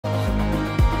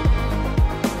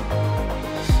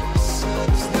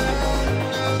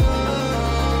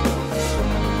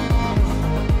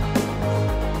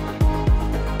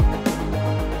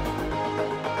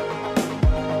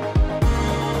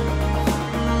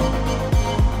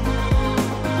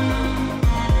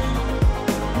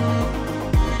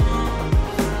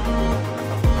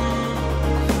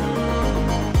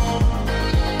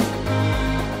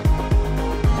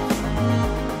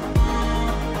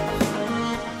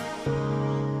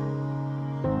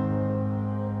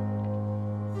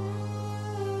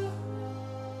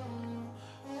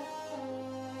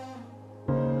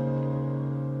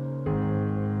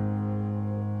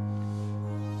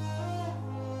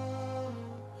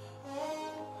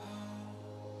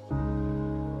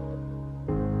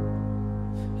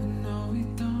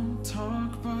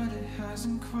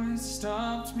quite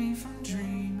stopped me from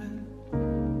dreaming.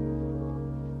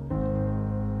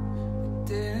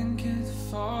 Didn't get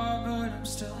far, but I'm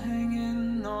still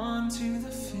hanging on to the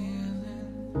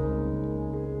feeling.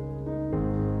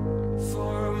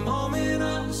 For a moment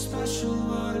I was special,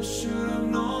 but I should have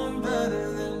known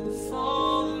better than to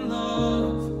fall in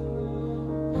love.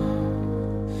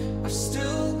 I've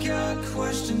still got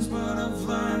questions, but I've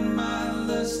learned my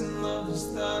lesson. Love,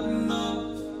 is that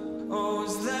enough? Oh,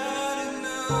 is that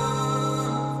enough?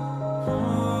 Oh,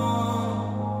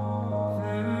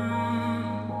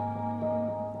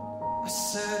 I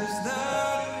said, is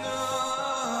that enough?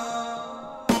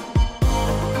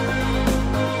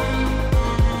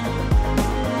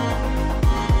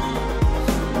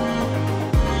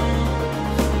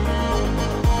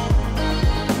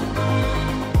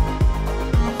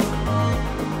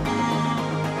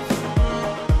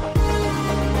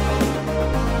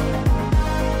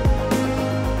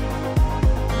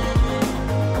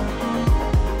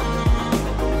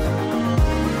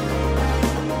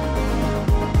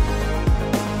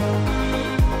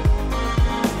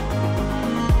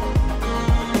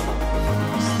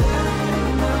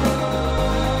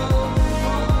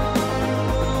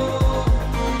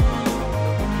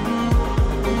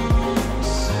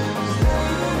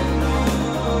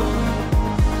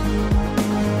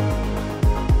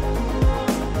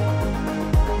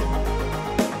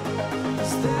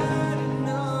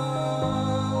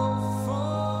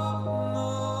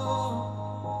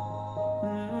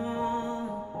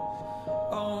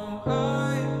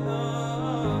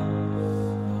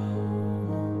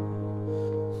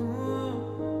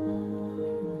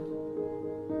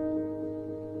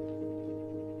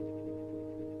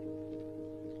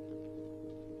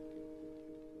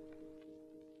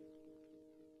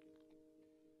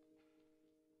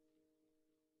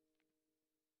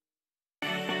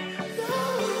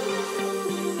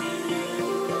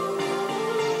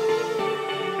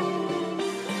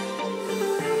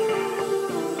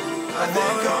 I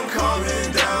think I'm coming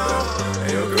down,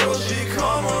 and your girl, she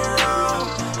come around.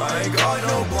 I ain't got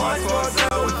no blind spots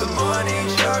out with the money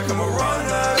check, I'ma run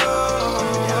that up.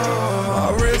 My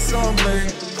wrist on bling,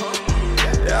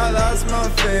 yeah, that's my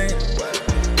thing.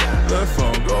 The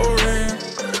phone go ring,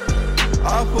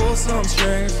 I pull some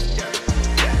strings.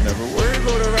 Never worry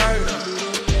about a rag,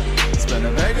 spend a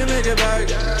bag to make it back.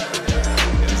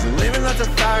 Easy leaving, that's a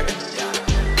fact.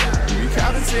 You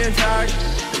can't see intact.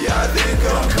 Yeah, I think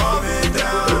I'm coming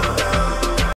down.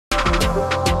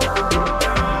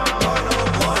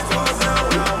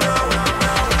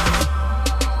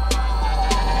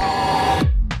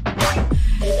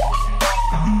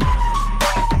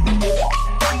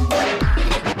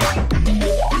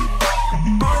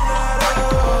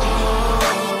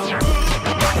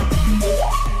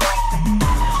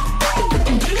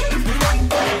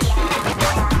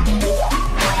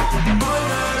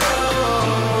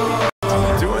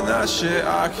 Shit,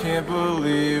 I can't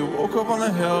believe. Woke up on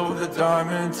the hill with a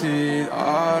diamond teeth.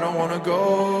 I don't wanna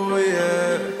go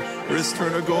yet. Wrist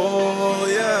turn to gold,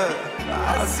 yeah.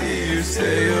 I see you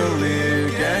stay or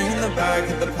leave. Gang in the back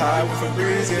of the pack with a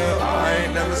breeze, yeah. I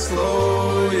ain't never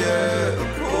slow, yeah.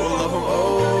 Pull up,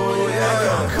 oh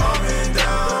yeah. I'm coming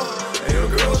down, and your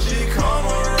girl, she come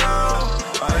around.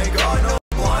 I ain't got no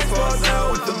blind spots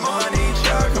now with the money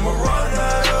check, I'ma run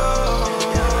that up.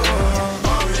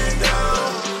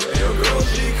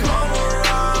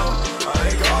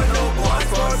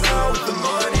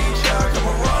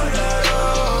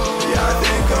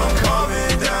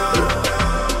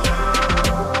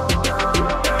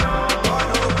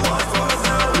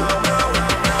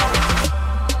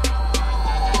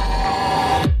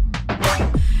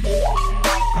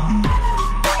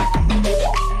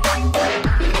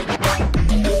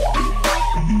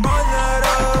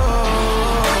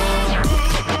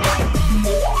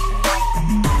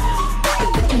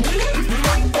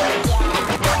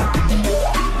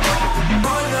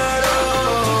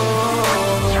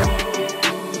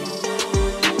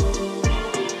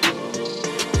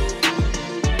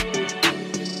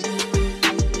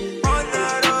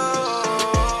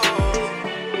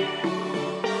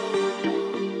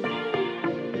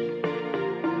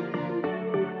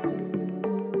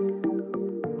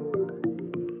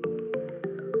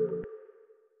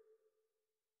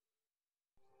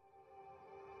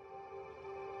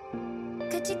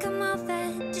 Could you come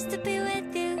over just to be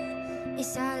with you?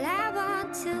 It's all I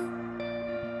want to,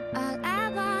 all I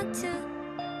want to.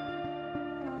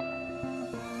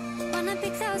 Wanna be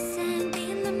close and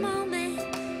be in the moment.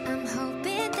 I'm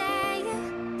hoping that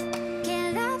you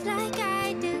can love like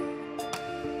I do.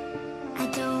 I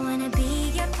don't wanna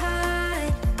be your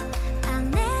part. I'll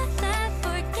never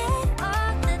forget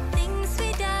all the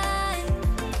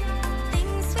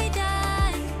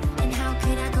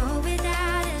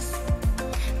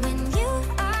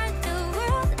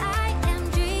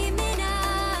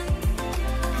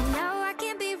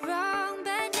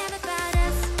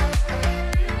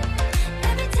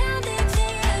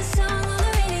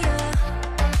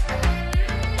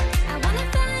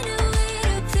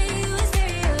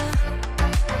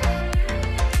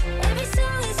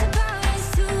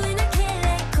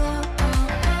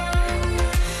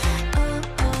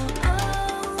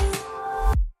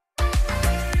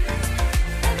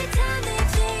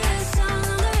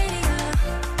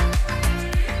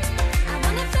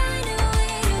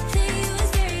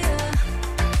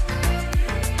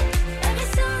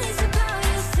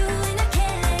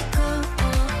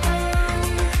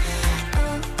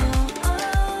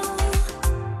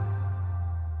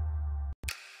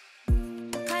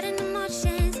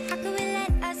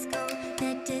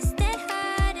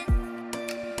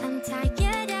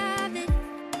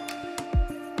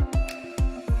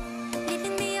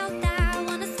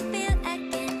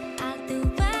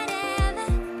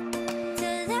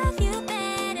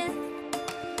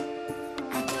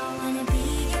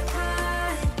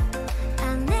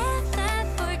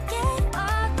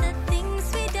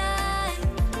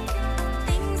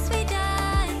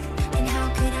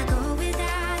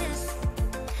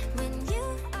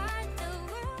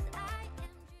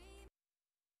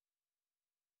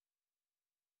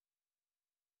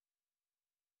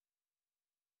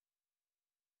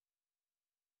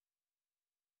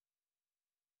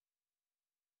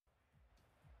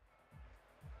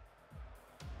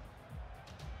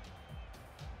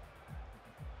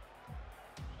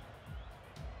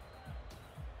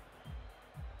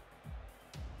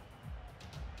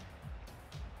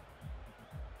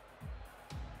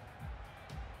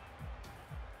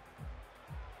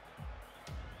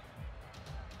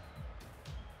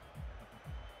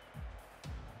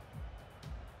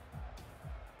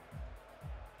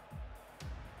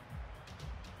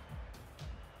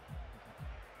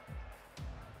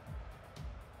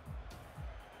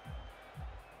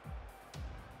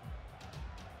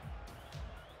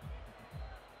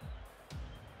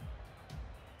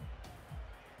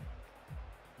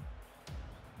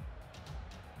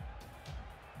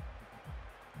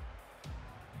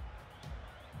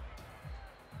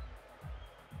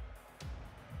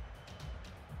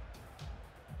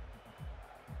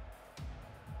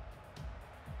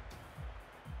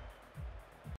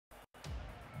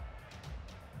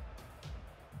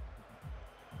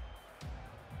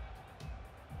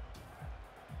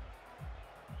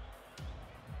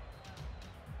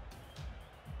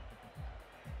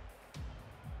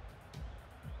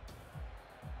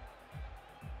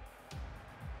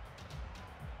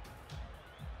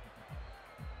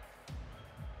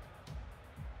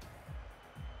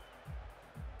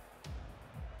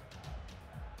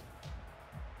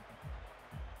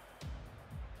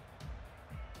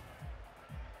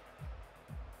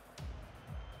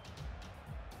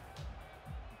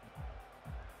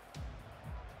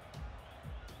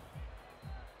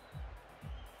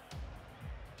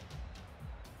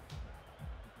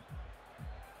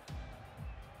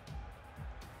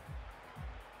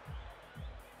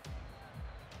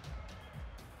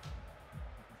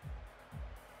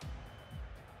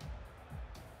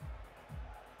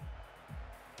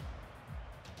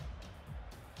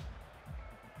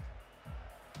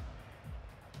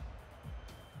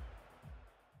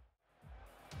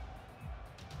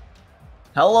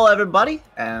Hello, everybody,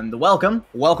 and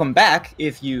welcome back.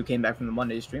 If you came back from the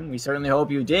Monday stream, we certainly hope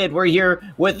you did. We're here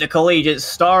with the Collegiate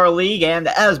Star League, and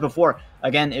as before,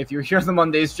 again, if you're here on the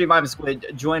Monday stream, I'm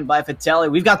Squid, joined by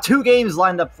Vitelli. We've got 2 games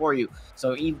lined up for you,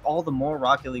 so all the more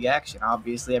Rocket League action.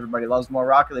 Obviously, everybody loves more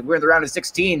Rocket League. We're in the round of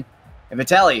 16, and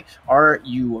Vitelli, are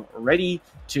you ready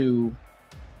to...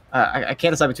 I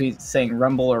can't decide between saying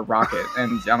Rumble or Rocket,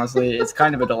 and honestly, it's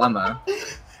kind of a dilemma.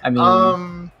 I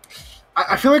mean...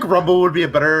 I feel like Rumble would be a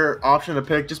better option to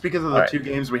pick just because of the 2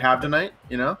 games we have tonight.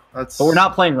 You know, but we're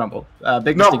not playing Rumble.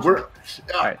 Big no, we're. All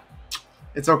right.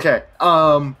 It's okay.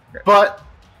 But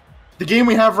the game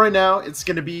we have right now, it's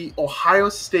going to be Ohio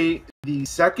State, the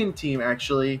second team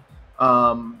actually.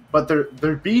 But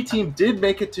their B team did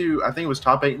make it to, I think it was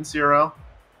top 8 in CRL,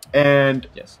 and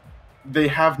yes, they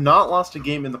have not lost a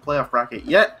game in the playoff bracket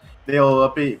yet. They'll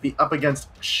be up against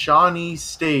Shawnee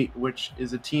State, which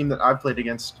is a team that I've played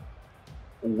against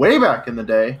way back in the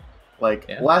day, like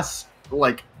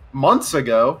months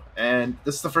ago, and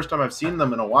this is the first time I've seen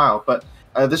them in a while. But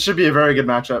this should be a very good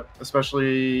matchup,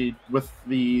 especially with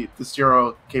the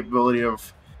zero capability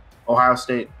of Ohio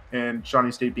State and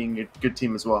Shawnee State being a good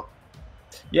team as well.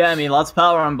 Yeah, I mean, lots of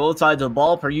power on both sides of the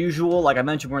ball, per usual. Like I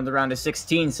mentioned, we're in the round of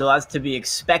 16, so that's to be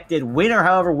expected. Winner,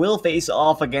 however, will face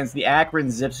off against the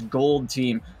Akron Zips Gold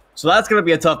team. So that's going to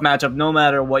be a tough matchup no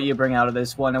matter what you bring out of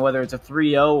this one, and whether it's a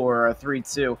 3-0 or a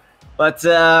 3-2. But,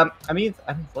 I mean,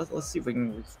 let's see if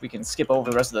we can skip over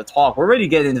the rest of the talk. We're ready to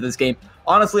get into this game.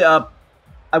 Honestly,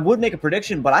 I would make a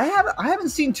prediction, but I haven't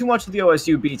seen too much of the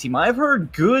OSU B team. I've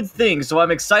heard good things, so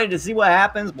I'm excited to see what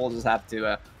happens. We'll just have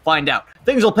to find out.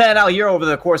 Things will pan out here over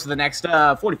the course of the next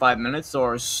 45 minutes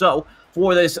or so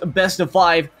for this best of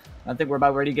 5. I think we're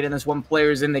about ready to get in this one.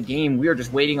 Players in the game. We are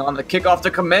just waiting on the kickoff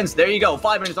to commence. There you go.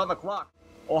 5 minutes on the clock.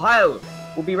 Ohio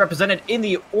will be represented in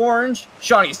the orange.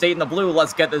 Shawnee State in the blue.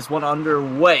 Let's get this one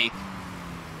underway.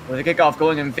 With the kickoff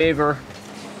going in favor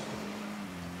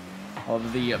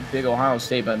of the big Ohio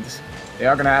State, but they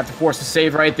are going to have to force a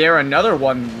save right there. Another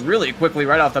one really quickly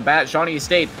right off the bat. Shawnee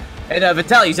State. And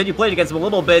Vitaly, you said you played against them a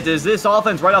little bit. Is this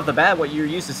offense right off the bat what you're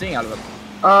used to seeing out of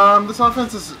them? This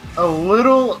offense is a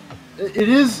little... It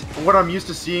is what I'm used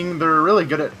to seeing. They're really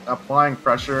good at applying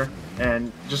pressure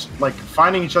and just like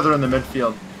finding each other in the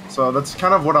midfield. So that's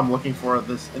kind of what I'm looking for in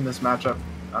this matchup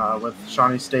with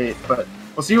Shawnee State. But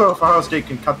we'll see if Ohio State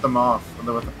can cut them off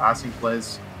with the passing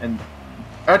plays and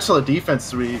actually the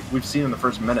defense we've seen in the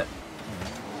first minute.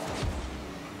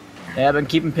 They have been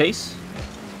keeping pace.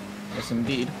 Yes,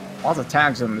 indeed. Lots of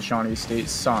tags on the Shawnee State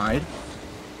side.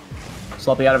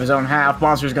 Sloppy out of his own half.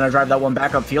 Monster's going to drive that one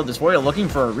back upfield. Dysphoria looking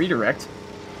for a redirect.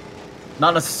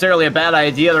 Not necessarily a bad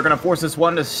idea. They're going to force this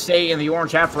one to stay in the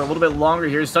orange half for a little bit longer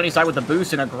here. Sunnyside with the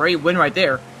boost and a great win right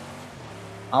there.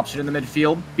 Option in the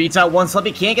midfield. Beats out one.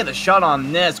 Sloppy can't get the shot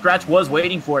on this. Scratch was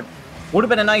waiting for it. Would have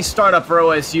been a nice startup for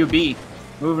OSUB.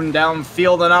 Moving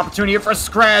downfield, an opportunity here for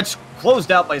Scratch.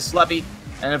 Closed out by Sleppy.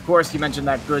 And of course, you mentioned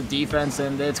that good defense,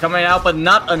 and it's coming out, but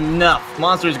not enough.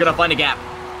 Monster's going to find a gap.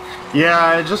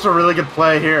 Yeah, just a really good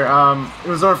play here. It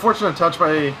was an unfortunate touch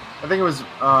by, I think it was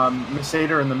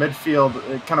Mercader in the midfield.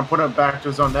 It kind of put it back to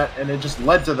his own net, and it just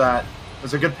led to that. It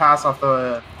was a good pass off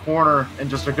the corner and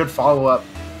just a good follow-up.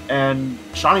 And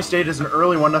Shawnee State is an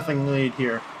early 1-0 lead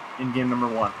here in game number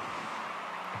 1.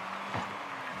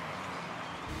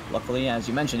 Luckily, as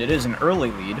you mentioned, it is an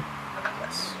early lead.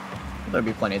 Yes. There'll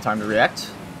be plenty of time to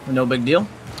react. No big deal.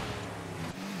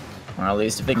 Or at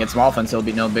least if they can get some offense, it'll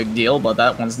be no big deal, but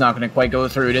that one's not going to quite go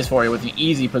through. It is for you with an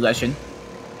easy possession.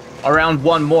 Around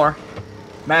one more.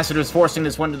 Masseter's forcing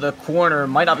this one to the corner.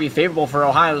 Might not be favorable for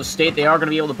Ohio State. They are going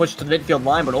to be able to push to the midfield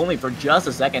line, but only for just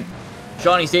a second.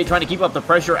 Shawnee State trying to keep up the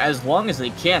pressure as long as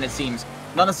they can, it seems.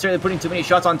 Not necessarily putting too many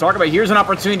shots on target, but here's an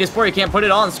opportunity. Dysphoria can't put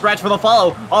it on. Scratch for the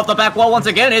follow. Off the back wall once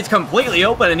again. It's completely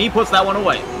open, and he puts that one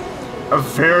away. A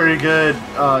very good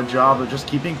job of just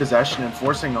keeping possession and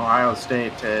forcing Ohio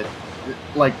State to,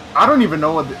 like, I don't even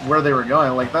know where they were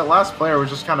going. Like, that last player was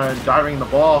just kind of diving the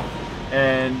ball,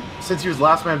 and since he was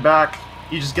last man back,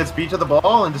 he just gets beat to the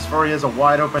ball, and Dysphoria has a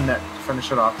wide open net to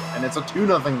finish it off, and it's a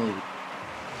 2-0 lead.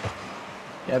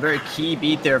 Yeah, very key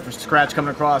beat there for Scratch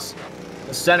coming across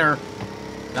the center.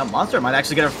 Now Monster might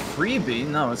actually get a freebie.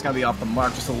 No, it's going to be off the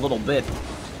mark just a little bit.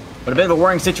 But a bit of a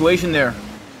worrying situation there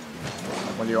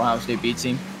for the Ohio State B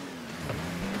team.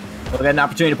 We'll get an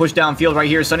opportunity to push downfield right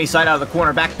here. Sunnyside out of the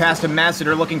corner. Back pass to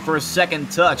Masseter looking for a second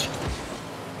touch.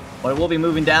 But it will be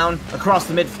moving down across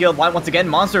the midfield line once again.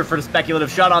 Monster for the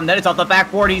speculative shot on net. It's off the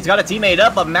backboard. He's got a teammate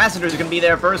up, but Masseter is going to be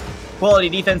there first. Quality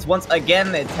defense once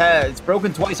again. It's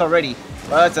broken twice already.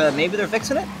 But maybe they're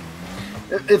fixing it?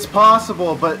 It's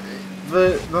possible, but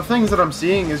the things that I'm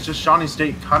seeing is just Shawnee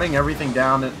State cutting everything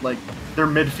down at like their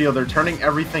midfield. They're turning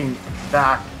everything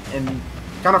back and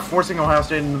kind of forcing Ohio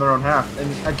State into their own half.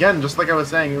 And again, just like I was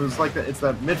saying, it was like it's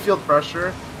that midfield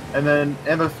pressure, and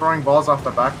they're throwing balls off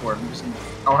the backboard. And just,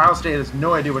 Ohio State has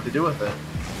no idea what to do with it.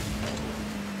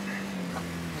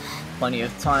 Plenty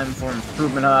of time for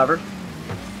improvement, however.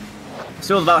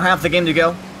 Still about half the game to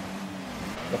go.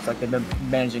 Looks like they've been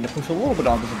managing to push a little bit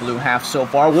onto the blue half so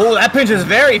far. Whoa, that pinch is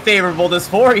very favorable.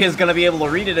 Dysphoria is going to be able to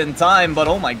read it in time, but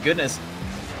oh my goodness.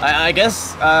 I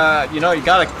guess, you know, you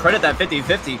got to credit that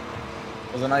 50-50. It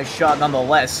was a nice shot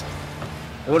nonetheless.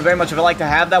 They would very much have liked to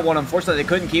have that one. Unfortunately, they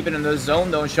couldn't keep it in the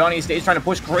zone, though. Shawnee State's trying to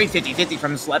push great 50-50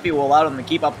 from Sleppy will allow them to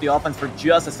keep up the offense for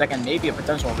just a second, maybe a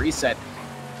potential reset.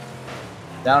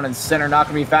 Down in center, not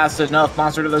going to be fast enough.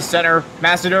 Monster to the center.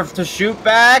 Massadurf to shoot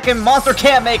back, and Monster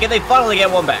can't make it. They finally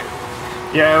get one back.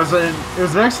 Yeah, it was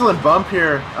an excellent bump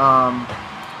here on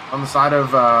the side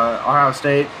of Ohio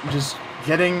State. Just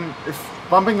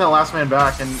bumping that last man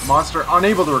back, and Monster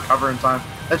unable to recover in time.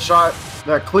 That shot,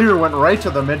 that clear went right to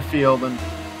the midfield, and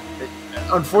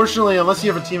unfortunately, unless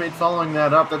you have a teammate following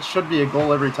that up, that should be a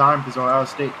goal every time because Ohio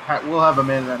State will have a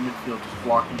man in that midfield just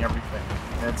blocking everything.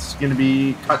 It's going to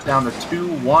be cut down to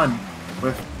 2-1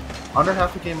 with under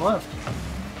half the game left.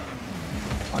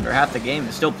 Under half the game.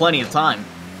 There's still plenty of time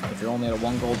if you're only at a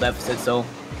 1-goal deficit, so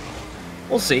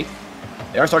we'll see.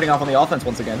 They are starting off on the offense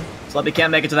once again. Sleppy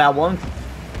can't make it to that one.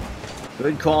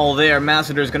 Good call there.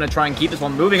 Massadur's going to try and keep this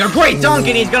one moving. A great dunk,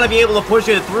 and he's going to be able to push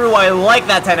it through. I like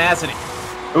that tenacity.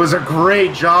 It was a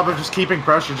great job of just keeping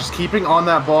pressure, just keeping on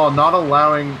that ball, not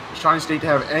allowing Shawnee State to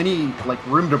have any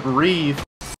room to breathe.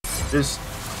 Just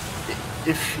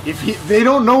if they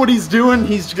don't know what he's doing,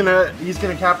 he's gonna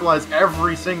capitalize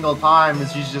every single time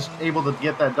as he's just able to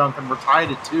get that dunk, and we're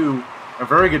tied at 2. A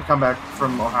very good comeback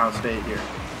from Ohio State here.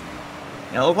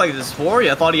 Yeah, it looked like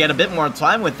Dysphoria thought he had a bit more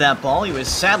time with that ball. He was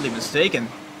sadly mistaken.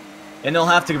 And they'll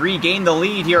have to regain the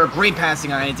lead here. A great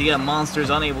passing idea. Monster's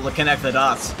unable to connect the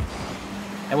dots.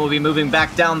 And we'll be moving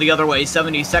back down the other way.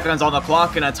 70 seconds on the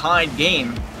clock in a tied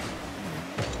game.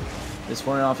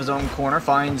 Dysphoria off his own corner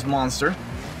finds Monster.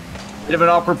 Bit of an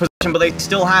awkward position, but they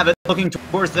still have it. Looking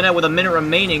towards the net with a minute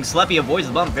remaining. Sleppy avoids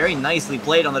the bump. Very nicely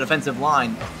played on the defensive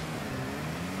line.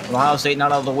 Ohio State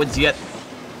not out of the woods yet.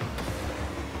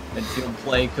 Midfield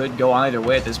play could go either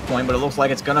way at this point, but it looks like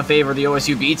it's going to favor the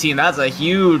OSU B team. That's a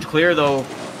huge clear, though.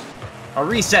 A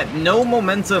reset. No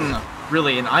momentum,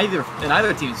 really, in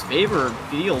either team's favor,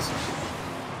 feels.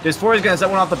 Dysphoria going to set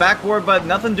one off the backboard, but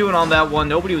nothing doing on that one.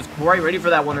 Nobody was quite ready for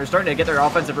that one. They're starting to get their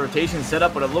offensive rotation set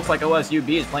up, but it looks like OSU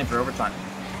B is playing for overtime.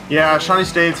 Yeah, Shawnee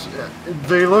State's,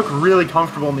 they look really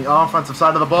comfortable on the offensive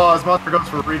side of the ball as Monster goes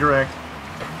for a redirect.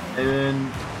 And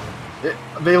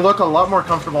they look a lot more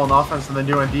comfortable on offense than they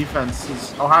do on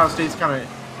defense. Ohio State's kind of,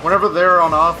 whenever they're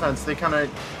on offense, they kind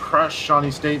of crush Shawnee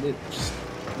State, just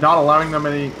not allowing them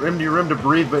any room to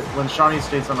breathe. But when Shawnee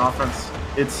State's on offense,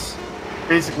 it's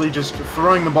basically just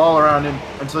throwing the ball around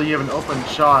until you have an open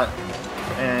shot.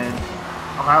 And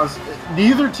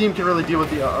neither team can really deal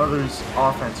with the other's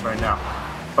offense right now.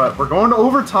 But we're going to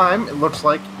overtime, it looks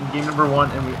like, in game number 1,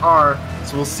 and we are.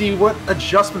 So we'll see what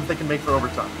adjustments they can make for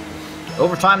overtime.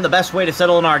 Overtime, the best way to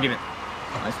settle an argument,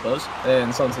 I suppose,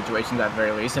 in some situations at the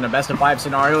very least. In a best-of-5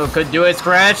 scenario, it could do it.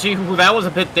 Scratchy, that was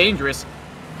a bit dangerous.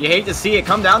 You hate to see it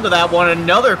come down to that one.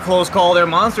 Another close call there.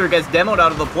 Monster gets demoed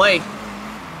out of the play.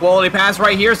 Quality pass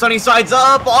right here. Sunnyside's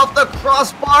up, off the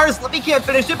crossbars. He can't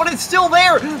finish it, but it's still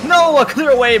there. No, a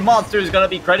clear away. Monster is going to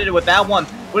be credited with that one.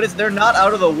 But they're not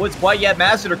out of the woods quite yet.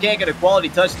 Master can't get a quality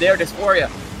touch there.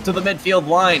 Dysphoria to the midfield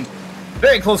line.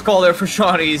 Very close call there for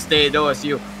Shawnee State.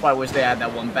 OSU. Well, I wish they had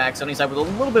that one back. Sunnyside with a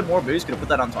little bit more boost could have put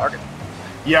that on target.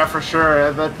 Yeah, for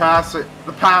sure. The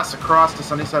pass across to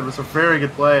Sunnyside was a very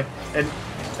good play. And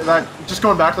that, just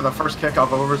going back to the first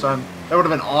kickoff of overtime, that would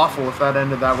have been awful if that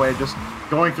ended that way. Just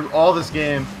going through all this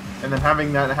game and then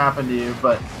having that happen to you.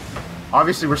 But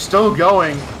obviously we're still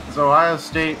going, so Ohio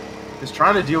State is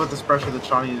trying to deal with this pressure that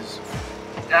Shawnee is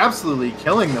absolutely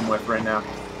killing them with right now.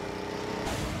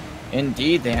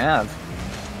 Indeed, they have.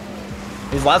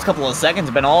 These last couple of seconds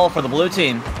have been all for the blue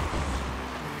team.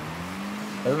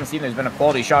 Doesn't seem there's been a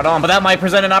quality shot on, but that might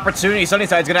present an opportunity.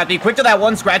 Sunnyside's going to have to be quick to that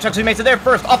one. Scratch actually makes it there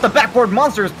first. Off the backboard,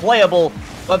 Monster is playable,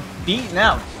 but beaten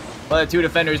out by the two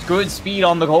defenders. Good speed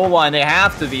on the goal line. They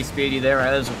have to be speedy there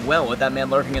as well with that man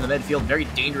lurking in the midfield. Very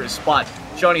dangerous spot.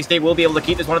 Shawnee State will be able to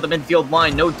keep this one at the midfield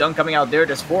line. No dunk coming out there.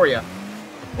 Dysphoria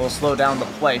will slow down the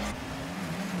play.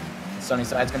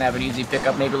 Sunnyside's going to have an easy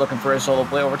pickup, maybe looking for a solo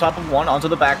play over top of one, onto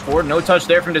the backboard. No touch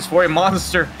there from Dysphoria.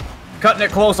 Monster cutting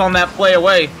it close on that play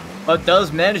away, but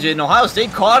does manage it. And Ohio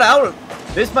State caught out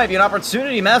This might be an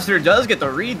opportunity. Master does get the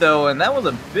read, though, and that was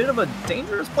a bit of a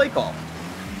dangerous play call.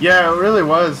 Yeah, it really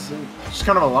was. Just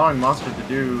kind of allowing Monster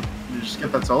to just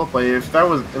get that solo play. If that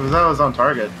was on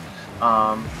target,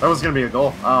 that was going to be a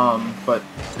goal. But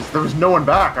there was no one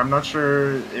back. I'm not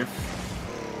sure if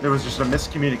there was just a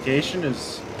miscommunication.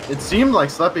 It seemed like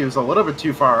Sleppy was a little bit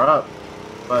too far up,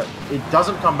 but it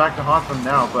doesn't come back to haunt them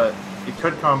now. But it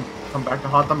could come back to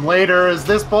haunt them later, as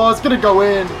this ball is going to go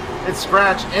in. It's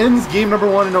Scratch ends game number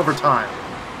 1 in overtime.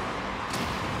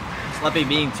 Sleppy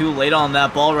being too late on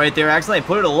that ball right there. Actually,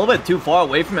 put it a little bit too far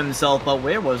away from himself, but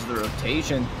where was the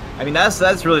rotation? I mean,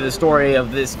 that's really the story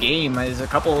of this game, is a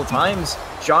couple of times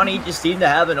Shawnee just seemed to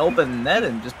have an open net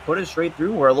and just put it straight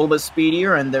through. We're a little bit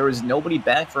speedier, and there was nobody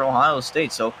back for Ohio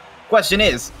State. So, question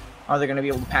is, are they going to be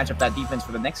able to patch up that defense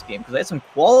for the next game? Because they had some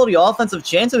quality offensive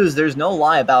chances. There's no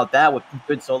lie about that with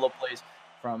good solo plays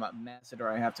from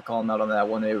Massador. I have to call them out on that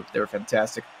one. They were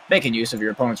fantastic. Making use of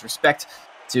your opponent's respect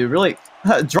to really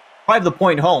drive the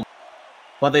point home.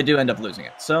 But they do end up losing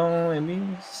it. So, I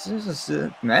mean,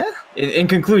 meh? In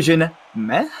conclusion,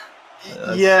 meh?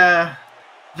 Yeah.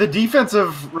 The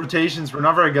defensive rotations were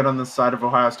not very good on this side of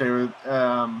Ohio State.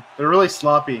 They're really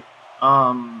sloppy.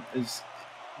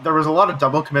 There was a lot of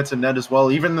double commits in net as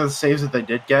well. Even the saves that they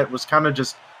did get was kind of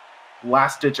just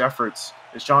last-ditch efforts.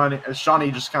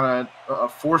 Shawnee just kind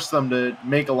of forced them to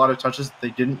make a lot of touches that they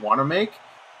didn't want to make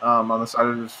on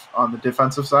the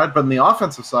defensive side. But on the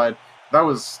offensive side, there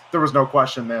was no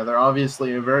question there. They're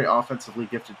obviously a very offensively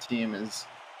gifted team. Is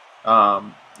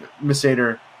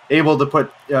Massador able to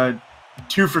put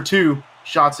 2 for 2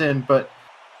 shots in, but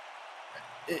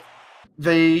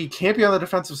they can't be on the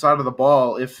defensive side of the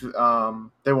ball if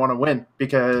they want to win,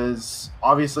 because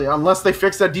obviously unless they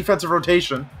fix that defensive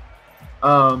rotation,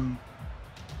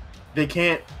 they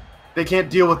can't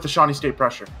deal with the Shawnee State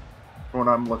pressure, from what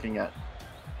I'm looking at.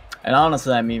 And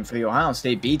honestly, I mean, for the Ohio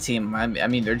State B team, I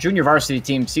mean, their junior varsity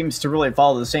team seems to really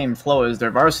follow the same flow as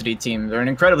their varsity team. They're an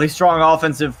incredibly strong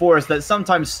offensive force that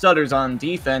sometimes stutters on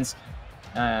defense.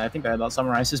 I think that about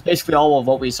summarizes basically all of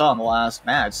what we saw in the last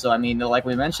match. So, I mean, like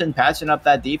we mentioned, patching up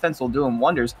that defense will do them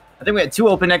wonders. I think we had 2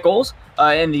 open net goals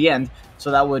in the end,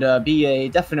 so that would be a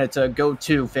definite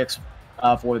go-to fix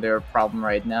for their problem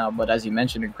right now. But as you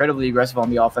mentioned, incredibly aggressive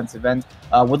on the offensive end.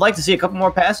 Would like to see a couple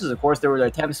more passes. Of course, there were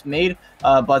attempts made,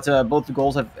 but both the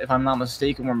goals, if I'm not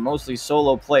mistaken, were mostly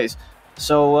solo plays.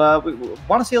 So we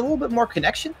want to see a little bit more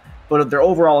connection, but their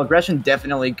overall aggression,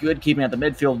 definitely good. Keeping at the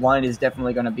midfield line is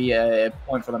definitely going to be a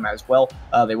point for them as well.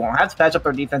 They won't have to patch up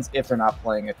their defense if they're not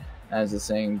playing it, as the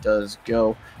saying does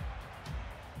go.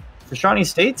 For Shawnee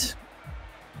State,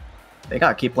 they got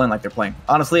to keep playing like they're playing.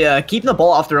 Honestly, keeping the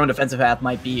ball off their own defensive half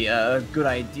might be a good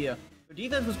idea. Their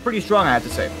defense was pretty strong, I have to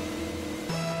say.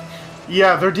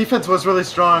 Yeah, their defense was really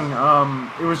strong.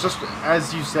 It was just,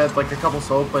 as you said, like a couple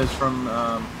solo plays from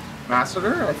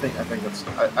Massador. I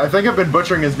think I've been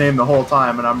butchering his name the whole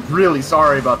time, and I'm really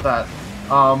sorry about that.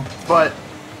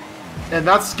 And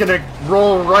that's gonna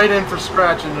roll right in for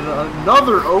Scratch, and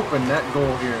another open net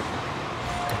goal here.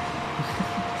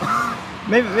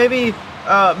 Maybe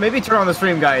turn on the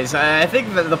stream, guys. I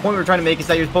think that the point we're trying to make is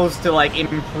that you're supposed to like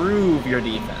improve your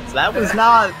defense. That was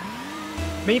not.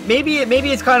 Maybe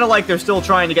it's kind of like they're still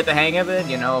trying to get the hang of it.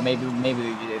 You know, maybe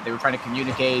they were trying to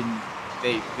communicate. And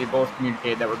they both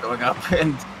communicated that we're going up,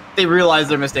 and they realized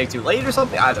their mistake too late or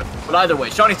something. But either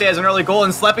way, Shawnee State has an early goal,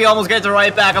 and Sleppy almost gets it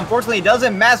right back. Unfortunately, he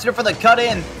doesn't. Master for the cut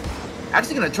in.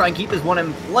 Actually, going to try and keep this one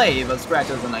in play, but Scratch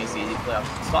has a nice easy play off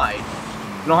the side.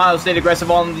 And Ohio State aggressive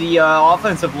on the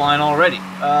offensive line already.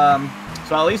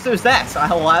 So at least there's that. So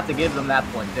I will have to give them that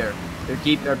point there.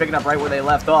 They're picking up right where they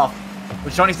left off.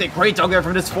 With Shawnee State, great dug there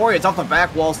from Dysphoria. It's off the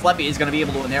back wall. Sleppy is going to be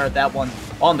able to inherit that one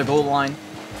on the goal line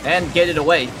and get it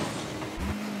away.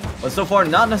 But so far,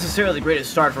 not necessarily the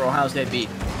greatest start for Ohio State B.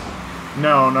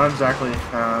 No, not exactly.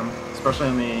 Especially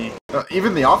in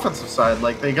even the offensive side.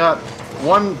 Like, they got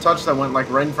one touch that went like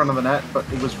right in front of the net,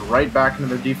 but it was right back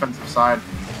into their defensive side.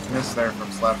 Miss there from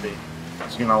Sleppy.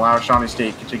 It's going to allow Shawnee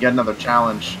State to get another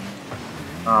challenge.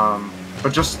 But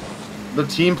just the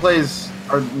team plays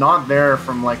are not there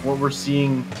from like what we're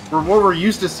seeing, or what we're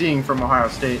used to seeing from Ohio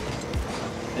State.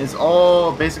 Is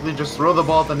all basically just throw the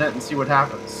ball at the net and see what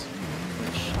happens,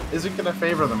 which isn't going to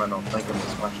favor them, I don't think, in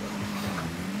this matchup.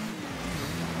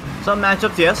 Some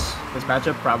matchups, yes. This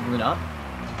matchup, probably not.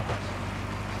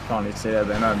 Shawnee State have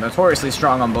been notoriously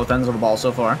strong on both ends of the ball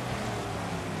so far.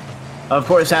 Of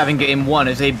course, having game one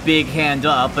is a big hand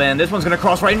up, and this one's going to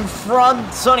cross right in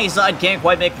front. Sunnyside can't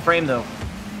quite make the frame, though.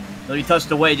 He'll be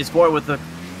touched away, just forward with the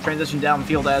transition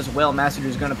downfield as well.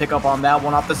 Massador's going to pick up on that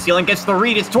one off the ceiling, gets the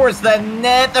read. It's towards the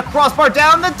net, the crossbar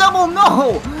down, the double,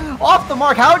 no! Off the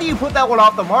mark. How do you put that one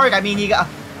off the mark? I mean,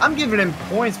 I'm giving him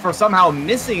points for somehow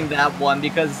missing that one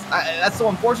because that's so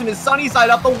unfortunate. Sunnyside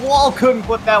up the wall couldn't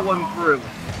put that one through.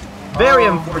 Very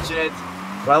unfortunate.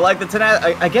 But I like the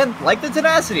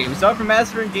tenacity. We saw it from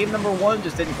Master in game number 1,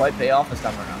 just didn't quite pay off this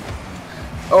time around.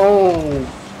 Oh,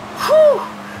 whew.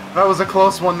 That was a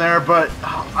close one there, but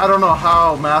I don't know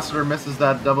how Master misses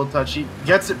that double touch. He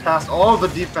gets it past all the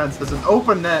defense. There's an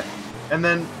open net, and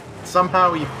then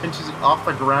somehow he pinches it off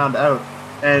the ground out.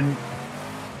 And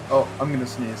oh, I'm gonna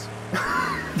sneeze.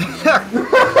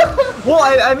 Well,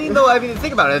 I mean,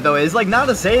 think about it though. It's like not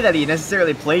to say that he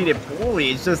necessarily played it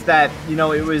poorly. It's just that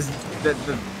it was the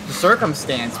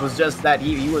circumstance was just that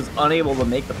he was unable to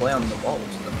make the play on the ball, which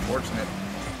is unfortunate.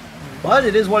 But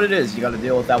it is what it is. You got to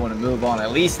deal with that one and move on.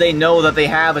 At least they know that they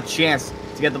have a chance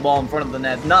to get the ball in front of the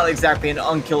net. Not exactly an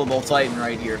unkillable Titan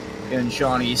right here in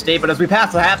Shawnee State. But as we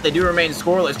pass the half, they do remain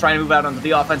scoreless, trying to move out onto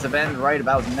the offensive end right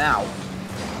about now.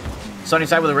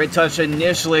 Sunnyside with a great touch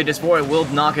initially. Dysphoria will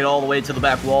knock it all the way to the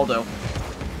back wall, though.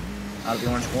 Out of the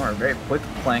orange corner. Very quick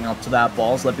playing up to that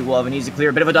ball. Sleppy will have an easy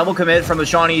clear. Bit of a double commit from the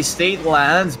Shawnee State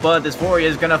lads, but Dysphoria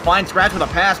is going to find Scratch with a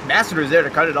pass. Master is there to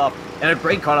cut it off, and a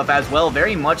great cutoff as well.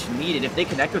 Very much needed. If they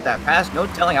connect with that pass, no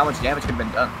telling how much damage could have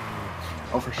been done.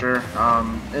 Oh, for sure.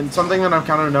 And something that I'm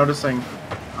kind of noticing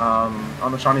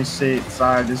on the Shawnee State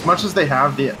side, as much as they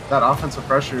have that offensive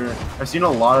pressure, I've seen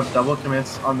a lot of double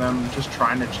commits on them just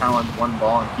trying to challenge one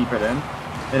ball and keep it in.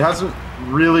 It hasn't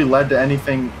really led to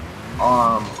anything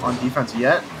on defense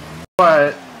yet,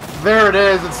 but there it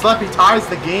is. And Sleppy ties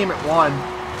the game at 1.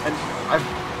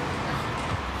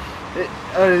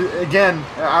 And again,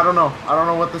 I don't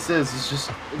know what this is.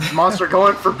 It's Monster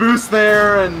going for boost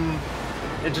there, and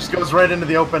it just goes right into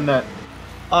the open net.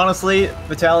 Honestly,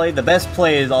 Vitaly, the best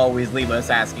play is always leave us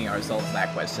asking ourselves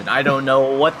that question. I don't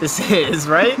know what this is,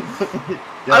 right?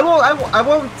 Yep. I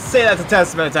won't say that's a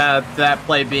testament to that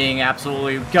play being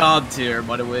absolutely god tier,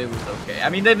 but it was okay. I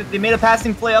mean, they made a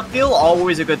passing play upfield,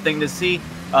 always a good thing to see.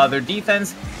 Their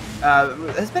defense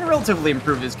has been relatively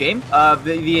improved this game.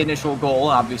 The initial goal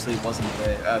obviously wasn't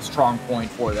a strong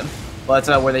point for them, but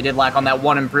where they did lack on that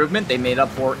one improvement, they made up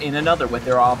for in another with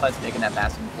their offense making that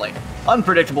passing play.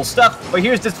 Unpredictable stuff, but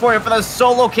here's Dysphoria for the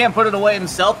solo, can't put it away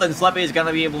himself, and Sleppy is going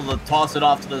to be able to toss it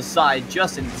off to the side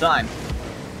just in time.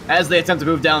 As they attempt to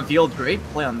move downfield, great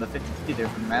play on the 50-50 there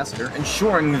from Master,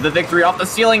 ensuring the victory off the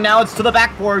ceiling. Now it's to the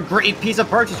backboard, great piece of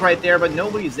purchase right there, but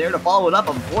nobody's there to follow it up,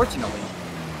 unfortunately.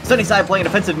 Sunnyside playing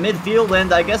defensive midfield,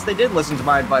 and I guess they did listen to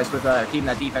my advice with keeping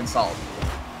that defense solid.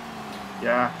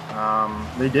 Yeah,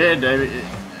 they did.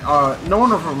 No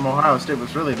one from Ohio State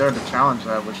was really there to challenge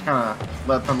that, which kind of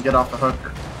let them get off the hook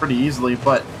pretty easily,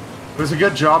 but it was a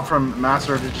good job from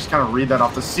Master to just kind of read that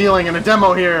off the ceiling. And a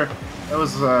demo here. That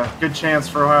was a good chance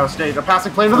for Ohio State. A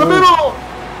passing play to the middle!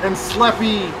 And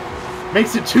Sleppy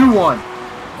makes it 2-1.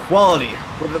 Quality,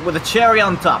 with a cherry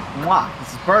on top. Mwah,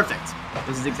 this is perfect.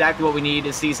 This is exactly what we need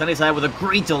to see. Sunnyside with a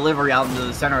great delivery out into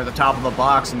the center of the top of the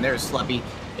box, and there's Sleppy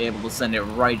able to send it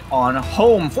right on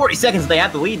home. 40 seconds, they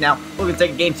have the lead now. Looking to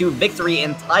take a Game 2 victory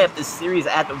and tie up this series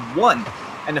at 1.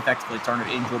 And effectively turn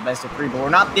it into a best of 3, but we're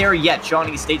not there yet.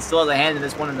 Shawnee State still has a hand in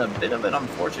this one, and a bit of an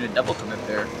unfortunate double commit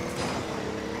there,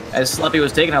 as Sleppy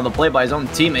was taken out of the play by his own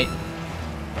teammate.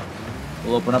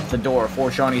 Will open up the door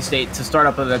for Shawnee State to start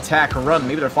up an attack run.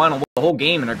 Maybe their final the whole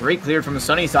game, and a great clear from the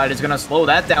Sunnyside is going to slow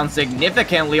that down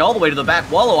significantly all the way to the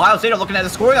back wall. Ohio State are looking at a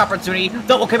scoring opportunity.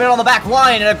 Double commit on the back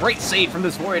line, and a great save from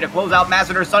Dysphoria to close out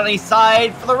Massacre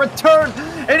Sunnyside for the return,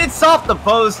 and it's off the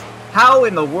post. How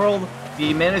in the world did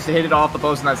he manage to hit it off the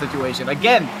post in that situation?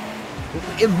 Again,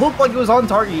 it looked like it was on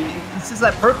target. It's just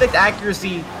that perfect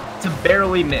accuracy to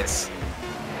barely miss.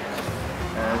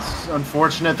 It's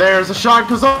unfortunate. There's a shot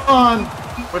goes on,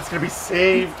 but it's going to be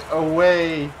saved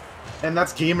away. And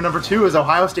that's game number 2 as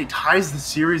Ohio State ties the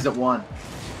series at 1.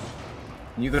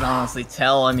 You could honestly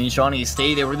tell. I mean, Shawnee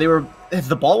State, they were if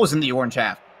the ball was in the orange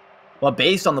half. But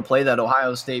based on the play that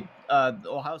Ohio State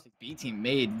B team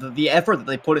made, the effort that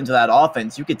they put into that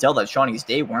offense, you could tell that Shawnee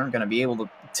State weren't going to be able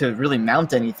to really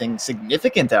mount anything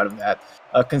significant out of that,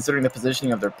 considering the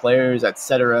positioning of their players,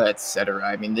 etc., etc.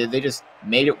 I mean, they just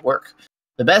made it work.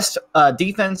 The best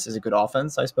defense is a good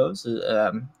offense, I suppose.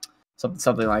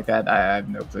 Something like that. I have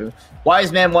no clue.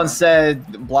 Wise man once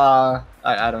said, blah,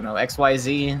 I don't know,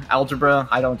 XYZ, algebra,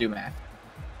 I don't do math.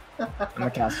 I'm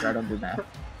a caster, I don't do math.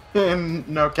 And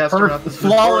no, caster math is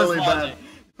notoriously bad.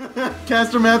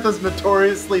 Caster math is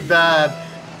notoriously bad.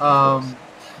 Oh,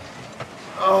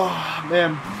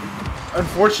 man.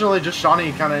 Unfortunately, just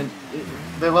Shawnee kind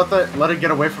of they let it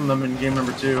get away from them in game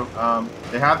number 2.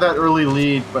 They had that early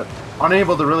lead, but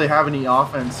unable to really have any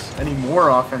more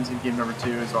offense in game number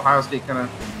 2. As Ohio State kind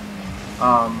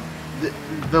of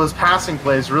those passing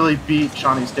plays really beat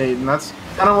Shawnee State, and that's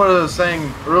kind of what I was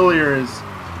saying earlier. Is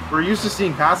we're used to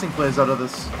seeing passing plays out of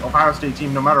this Ohio State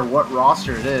team, no matter what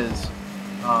roster it is,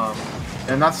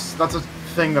 and that's a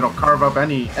thing that'll carve up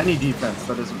any defense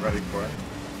that isn't ready for it.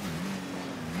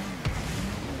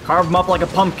 Carve them up like a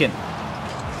pumpkin.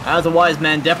 As a wise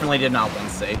man definitely did not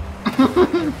once say.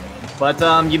 But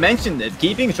you mentioned it.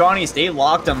 Keeping Shawnee State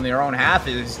locked on their own half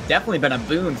has definitely been a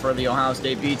boon for the Ohio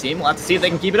State B team. We'll have to see if they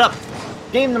can keep it up.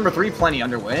 Game number 3 plenty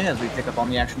underway as we pick up on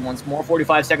the action once more.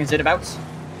 45 seconds in about.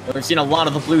 We've seen a lot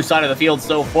of the blue side of the field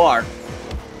so far.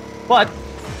 But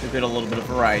we've got a little bit of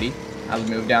variety as we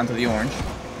move down to the orange.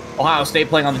 Ohio State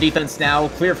playing on the defense now,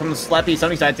 clear from the Sleppy.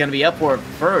 Sunnyside's going to be up for it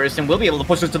first, and we'll be able to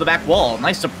push this to the back wall.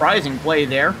 Nice surprising play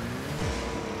there.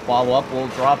 Follow-up will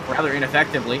drop rather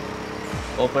ineffectively.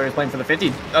 Both players playing for the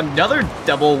 50. Another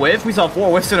double whiff. We saw 4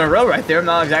 whiffs in a row right there. I'm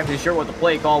not exactly sure what the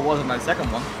play call was on that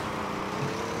second one.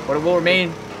 But it will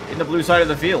remain in the blue side of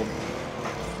the field.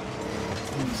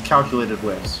 It's calculated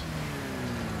whiffs.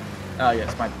 Oh,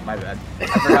 yes, my bad. I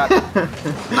forgot.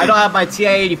 I don't have my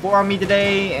TI-84 on me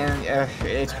today, and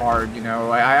it's hard, you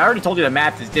know. I already told you that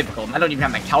math is difficult, and I don't even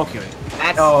have my calculator.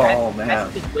 That's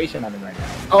the situation I'm in right now.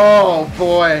 Oh,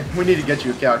 boy. We need to get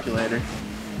you a calculator.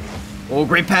 Oh,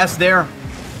 great pass there.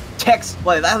 Text.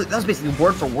 Well, that was basically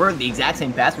word for word the exact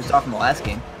same pass we saw from the last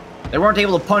game. They weren't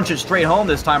able to punch it straight home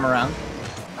this time around.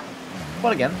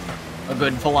 But again, a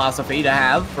good philosophy to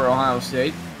have for Ohio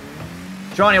State.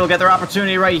 Shawnee will get their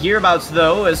opportunity right here, about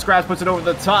though, as Scratch puts it over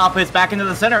the top. It's back into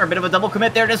the center. A bit of a double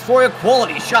commit there. Just for a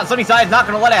quality shot. Sunnyside's not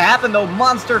going to let it happen, though.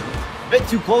 Monster a bit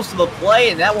too close to the play,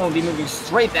 and that one will be moving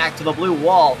straight back to the blue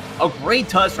wall. A great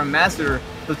touch from Master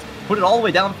to put it all the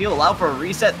way downfield, allow for a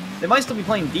reset. They might still be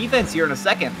playing defense here in a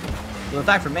second. But the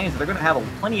fact remains that they're going to have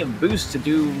plenty of boosts to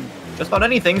do just about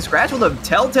anything. Scratch with a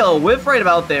telltale whiff right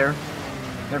about there.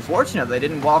 They're fortunate they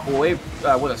didn't walk away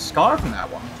with a scar from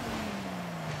that one.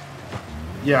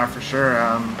 Yeah, for sure.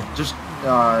 Just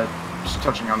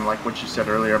touching on like what you said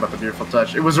earlier about the beautiful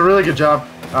touch. It was a really good job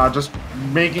just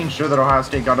making sure that Ohio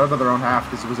State got out of their own half,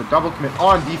 because it was a double commit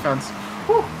on defense.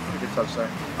 Whew, pretty good touch there.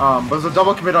 But it was a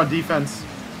double commit on defense,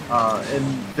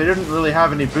 and they didn't really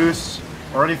have any boosts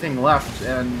or anything left,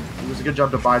 and it was a good job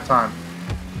to buy time.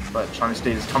 But Shawnee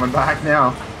State is coming back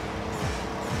now.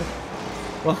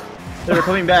 Well, they were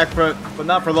coming back, but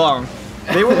not for long.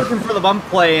 They were looking for the bump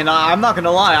play, and I'm not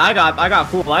gonna lie, I got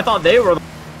fooled. I thought they were the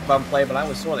bump play, but I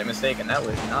was sorely mistaken. That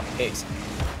was not the case.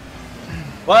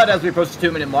 But as we approach the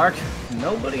 2-minute mark,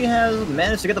 nobody has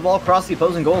managed to get the ball across the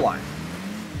opposing goal line.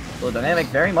 So the dynamic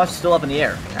very much still up in the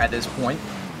air at this point.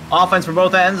 Offense from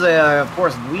both ends, of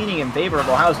course, leaning in favor of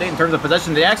Ohio State in terms of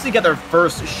possession. They actually get their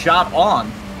first shot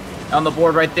on the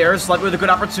board right there. Slightly with a good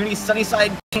opportunity.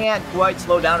 Sunnyside can't quite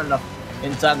slow down enough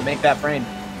in time to make that frame.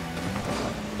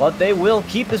 But they will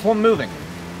keep this one moving.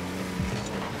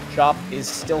 Chop is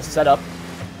still set up.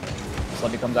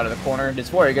 Slevy comes out of the corner.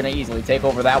 Disforia going to easily take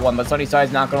over that one, but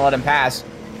Sunnyside's not going to let him pass.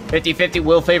 50-50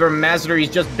 will favor Mazzer. He's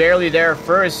just barely there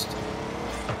first.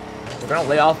 We're going to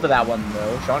lay off to that one,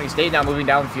 though. Shawnee State now moving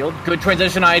downfield. Good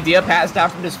transition idea. Pass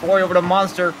down from Disforia over to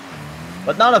Monster.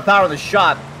 But not enough power in the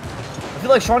shot. I feel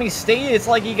like Shawnee State, it's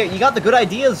like you got the good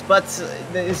ideas, but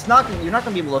it's not. You're not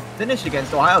going to be able to finish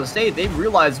against Ohio State. They've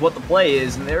realized what the play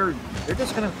is, and they're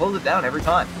just going to close it down every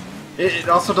time. It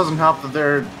also doesn't help that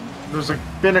there's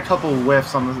been a couple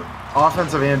whiffs on the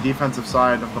offensive and defensive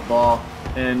side of the ball,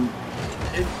 and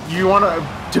you want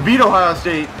to beat Ohio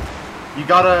State, you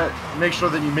got to make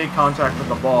sure that you make contact with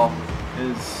the ball.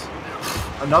 Is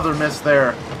another miss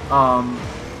there.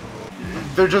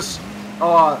 They're just.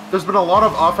 There's been a lot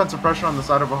of offensive pressure on the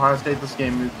side of Ohio State this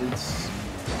game. It's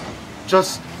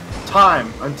just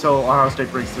time until Ohio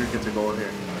State breaks through and gets a goal here.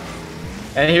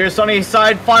 And here's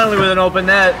Sunnyside finally with an open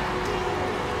net.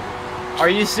 Are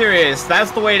you serious? That's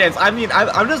the way it is. I mean,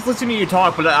 I'm just listening to you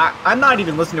talk, but I'm not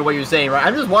even listening to what you're saying, right?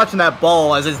 I'm just watching that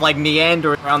ball as it's like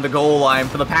meandering around the goal line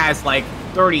for the past like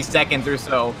 30 seconds or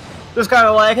so. Just kind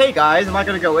of like, hey guys, am I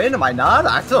going to go in? Am I not?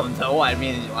 I still don't know. I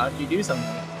mean, why don't you do something?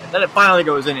 Then it finally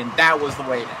goes in, and that was the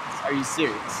way it ends. Are you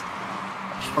serious?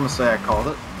 I just want to say I called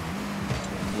it.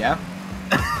 Yeah?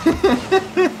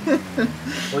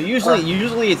 Well,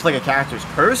 usually it's like a character's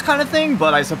curse kind of thing,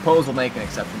 but I suppose we'll make an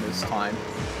exception this time.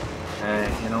 Hey,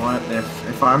 you know what?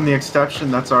 If I'm the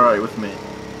exception, that's alright with me.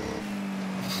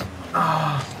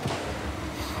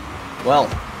 Well,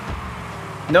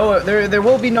 No, there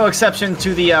will be no exception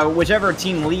to the whichever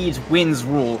team leads wins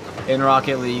rule in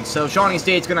Rocket League. So Shawnee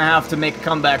State's going to have to make a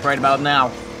comeback right about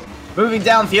now. Moving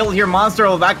downfield here, Monster,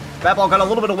 that ball got a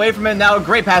little bit away from it. Now a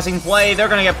great passing play. They're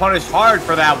going to get punished hard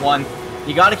for that one.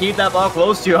 You got to keep that ball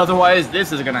close to you, otherwise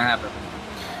this is going to happen.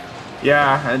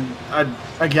 Yeah, and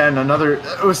again,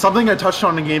 it was something I touched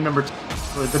on in game number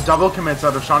 2. The double commits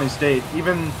out of Shawnee State,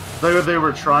 even though they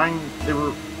were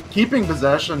keeping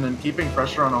possession and keeping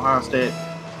pressure on Ohio State,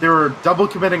 they were double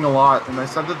committing a lot, and I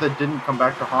said that they didn't come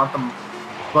back to haunt them.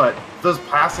 But those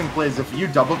passing plays, if you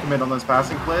double commit on those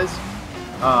passing plays,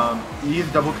 you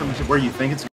either double commit to where you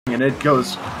think it's going and it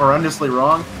goes horrendously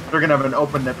wrong, they're going to have an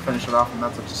open net to finish it off, and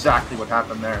that's exactly what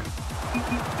happened there.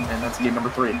 And that's game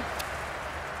number 3.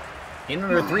 Game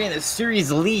number 3 in a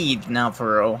series lead now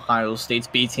for Ohio State's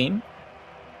B team.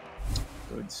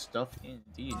 Good stuff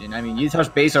indeed. And I mean, you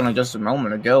touched base on it just a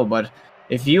moment ago, but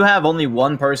if you have only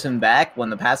one person back when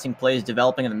the passing play is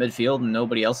developing in the midfield and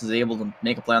nobody else is able to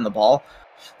make a play on the ball,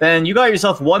 then you got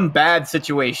yourself one bad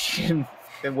situation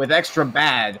with extra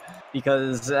bad.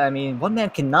 Because, I mean, one man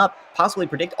cannot possibly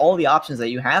predict all the options that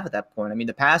you have at that point. I mean,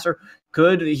 the passer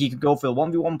could go for the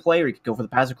 1v1 play, or he could go for the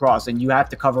pass across, and you have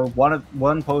to cover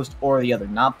one post or the other,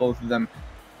 not both of them.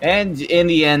 And in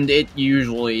the end, it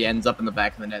usually ends up in the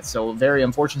back of the net. So, a very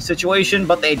unfortunate situation,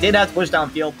 but they did have to push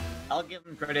downfield. I'll give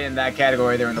them credit in that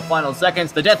category there in the final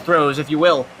seconds. The death throws, if you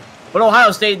will. But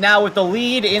Ohio State now with the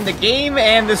lead in the game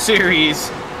and the series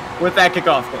with that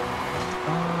kickoff goal.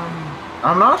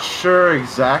 I'm not sure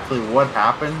exactly what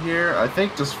happened here. I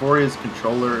think Dysphoria's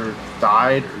controller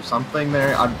died or something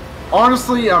there.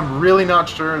 Honestly, I'm really not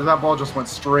sure. That ball just went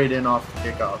straight in off the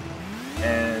kickoff.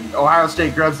 And Ohio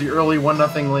State grabs the early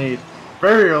 1-0 lead.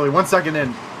 Very early, 1 second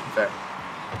in. Okay.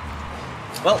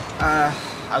 Well,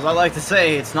 as I like to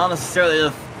say, it's not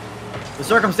necessarily the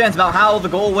circumstance about how the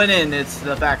goal went in, it's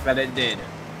the fact that it did.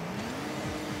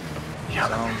 Yeah.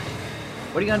 So,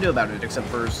 what are you going to do about it except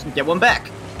for get one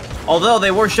back? Although they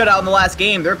were shut out in the last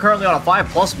game, they're currently on a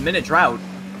 5+ minute drought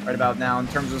right about now in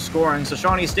terms of scoring. So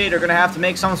Shawnee State are going to have to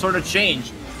make some sort of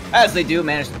change. As they do,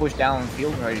 manage to push down the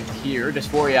field right here.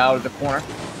 Dysphoria out of the corner.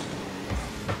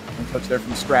 One touch there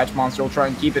from scratch. Monster will try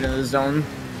and keep it in the zone.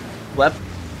 Left.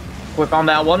 Quick on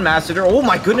that one. Master. Oh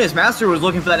my goodness, Master was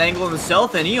looking for that angle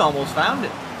himself and he almost found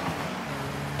it.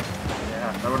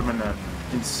 Yeah, that would have been an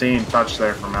insane touch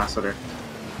there from Master.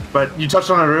 But you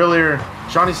touched on it earlier.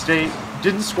 Shawnee State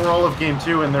didn't score all of game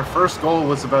 2, and their first goal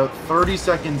was about 30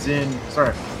 seconds in.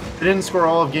 Sorry, they didn't score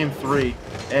all of game 3,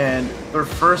 and their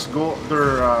first goal,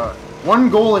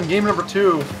 one goal in game number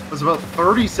 2 was about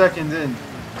 30 seconds in.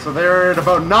 So they're at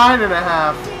about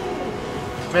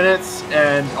 9.5 minutes,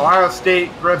 and Ohio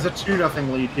State grabs a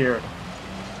 2-0 lead here.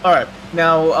 All right,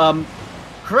 now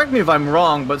correct me if I'm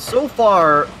wrong, but so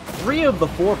far 3 of the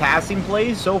 4 passing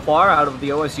plays so far out of the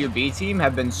OSU B team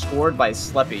have been scored by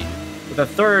Sleppy. With a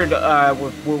third,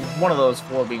 with one of those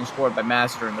 4 being scored by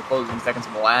Master in the closing seconds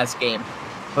of the last game.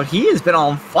 But he has been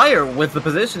on fire with the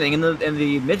positioning in the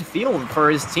midfield for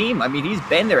his team. I mean, he's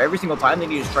been there every single time they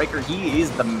need a striker. He is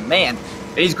the man.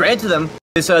 And he's granted them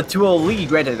this 2-0 lead.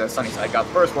 Granted, Sunnyside got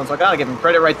the first one, so I gotta give him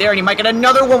credit right there. And he might get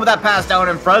another one with that pass down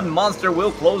in front. Monster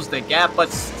will close the gap,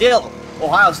 but still,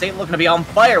 Ohio State looking to be on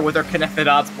fire with their connected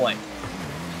odds play.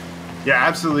 Yeah,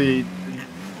 absolutely.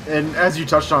 And as you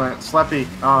touched on it, Sleppy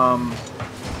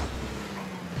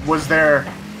was there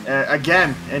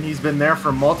again, and he's been there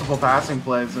for multiple passing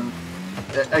plays. And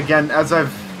again, as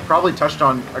I've probably touched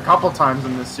on a couple times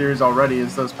in this series already,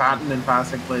 is those patented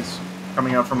passing plays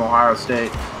coming out from Ohio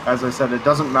State. As I said, it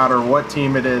doesn't matter what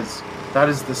team it is. That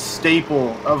is the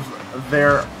staple of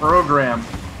their program.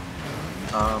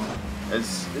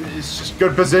 It's just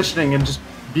good positioning and just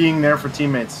being there for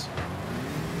teammates.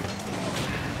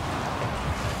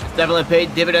 Definitely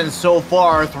paid dividends so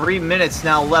far. 3 minutes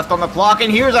now left on the clock,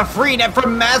 and here's a free net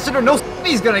from Masseter. No,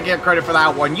 he's gonna get credit for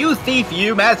that one. You thief,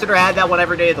 you. Masseter had that one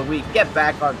every day of the week. Get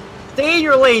back on. Stay in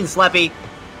your lane, Sleppy.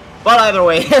 But either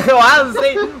way, Ohio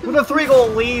State with a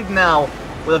 3-goal lead now,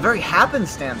 with a very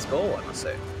happenstance goal, I must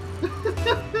say.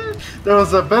 There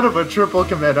was a bit of a triple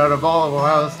commit out of all of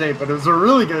Ohio State, but it was a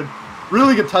really good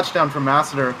touchdown from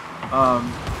Masseter.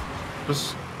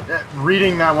 Just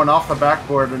reading that one off the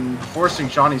backboard and forcing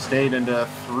Shawnee State into a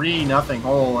 3-0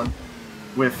 hole, and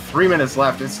with 3 minutes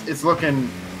left, it's looking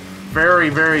very,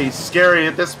 very scary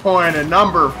at this point. And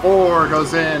number 4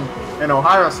 goes in, and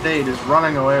Ohio State is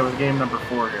running away with game number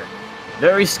 4 here.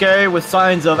 Very scary, with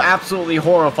signs of absolutely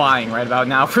horrifying right about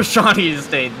now for Shawnee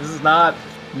State. This is not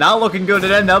looking good.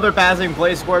 And another passing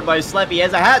play scored by Sleppy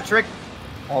as a hat trick.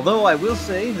 Although I will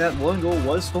say that one goal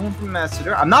was stolen from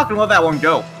Masseter. I'm not going to let that one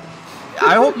go.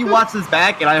 I hope you watch this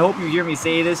back, and I hope you hear me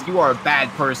say this. You are a bad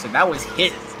person. That was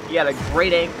his. He had a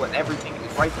great angle and everything. It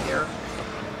was right there.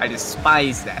 I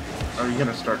despise that. Are you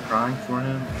gonna start crying for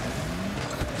him?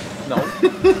 No.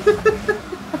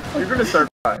 You're gonna start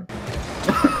crying.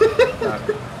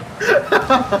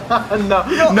 No,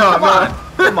 come on.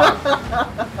 Come on.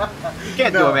 You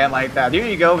can't do a man like that. Here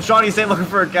you go. Shawnee State looking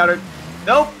for a counter.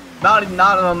 Nope. Not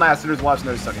on the Masters watching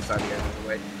their sunny side here, by the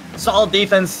way. Solid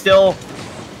defense still.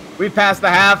 We passed the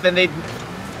half, and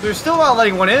they're still not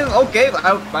letting one in. Okay,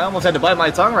 I almost had to bite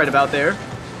my tongue right about there.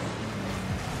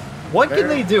 What can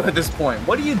they do at this point?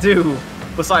 What do you do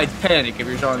besides panic if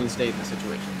you're Shawnee State in this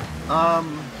situation?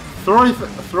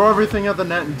 Throw everything at the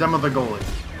net and demo the goalie.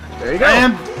 There you go.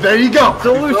 And there you go.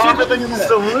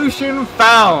 Solution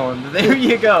found. There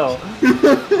you go.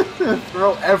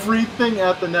 Throw everything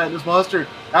at the net. This monster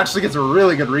actually gets a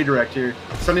really good redirect here.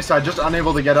 Sunnyside just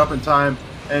unable to get up in time,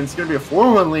 and it's going to be a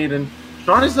 4-1 lead, and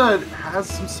Shawneeside has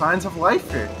some signs of life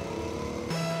here.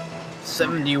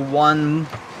 71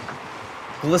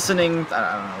 glistening,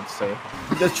 I don't know what to say,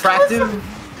 attractive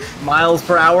miles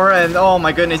per hour, and oh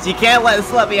my goodness, you can't let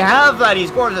Sleppy have that. He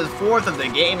scores his 4th of the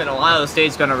game, and Ohio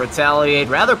State's going to retaliate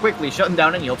rather quickly, shutting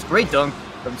down and Yields. Great dunk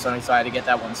from Sunnyside to get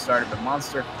that one started, but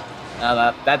Monster,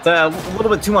 that's a little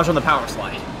bit too much on the power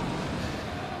slide.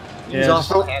 He's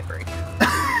also handbrake.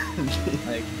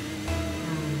 Like,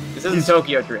 this isn't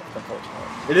Tokyo Drift, unfortunately.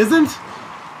 It isn't?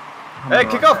 Hey,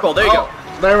 kickoff goal, there you go.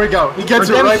 There we go. He gets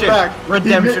it right back.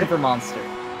 Redemption for Monster.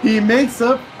 He makes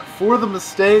up for the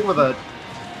mistake with a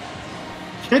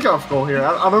kickoff goal here.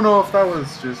 I don't know if that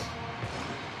was just...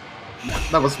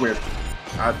 That was weird.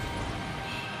 Just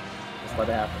let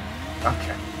it happen.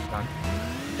 Okay. Done.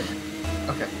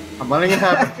 Okay. I'm letting it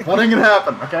happen. Letting it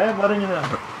happen. Okay? I'm letting it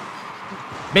happen.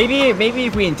 Maybe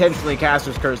if we intentionally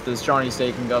Caster's Curse this, Shawnee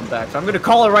State can come back. So I'm going to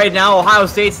call it right now. Ohio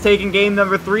State's taking game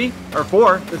number 3, or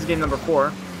 4. This is game number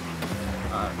 4.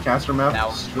 Caster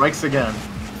Map strikes again.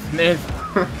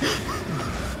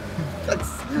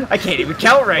 I can't even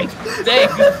count right. Dang,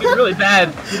 it's really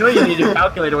bad. You know you need a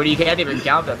calculator when you can't even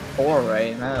count to 4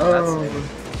 right. No,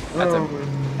 that's a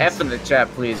F in the chat,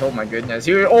 please. Oh my goodness.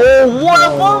 Here, oh, what a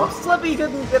bump! Slippy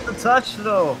couldn't get the touch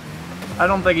though. I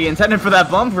don't think he intended for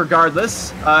that bump.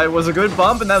 Regardless, it was a good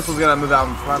bump, and that's what's gonna move out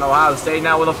in front. Ohio State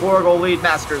now with a 4-goal lead.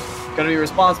 Maskers gonna be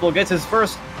responsible. Gets his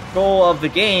first goal of the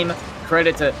game.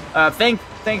 Credit to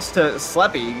thanks to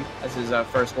Sleppy as his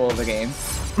first goal of the game.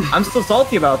 I'm still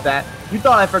salty about that. You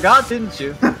thought I forgot, didn't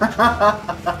you?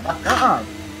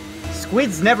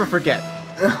 Squids never forget.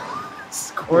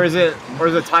 Or is it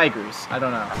tigers? I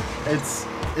don't know. It's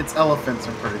elephants,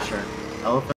 I'm pretty sure.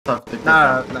 Elephants have to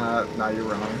Nah, you're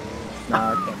wrong.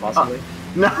 Nah, I can't possibly.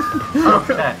 No.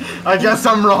 Okay. I guess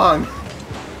I'm wrong.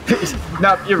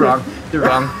 No, you're wrong. You're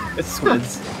wrong. It's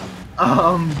squids.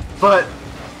 But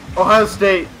Ohio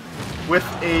State with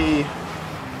a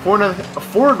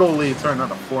 4-goal lead. Sorry,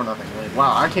 not a 4-0 lead.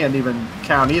 Wow, I can't even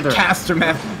count either. Caster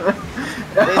man.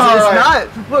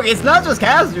 It's not just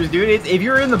casters, dude. If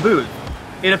you're in the booth,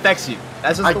 it affects you.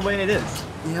 That's just the way it is.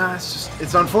 Yeah,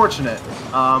 it's unfortunate.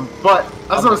 But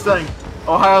as I was saying,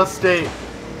 Ohio State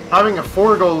having a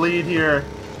 4-goal lead here,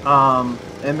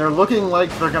 and they're looking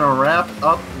like they're gonna wrap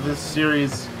up this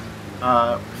series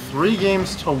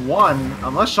 3-1,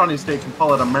 unless Shawnee State can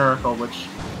pull it a miracle, which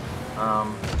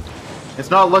it's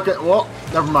not looking. Well,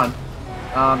 never mind.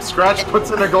 Scratch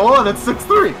puts in a goal, and it's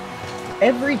 6-3.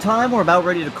 Every time we're about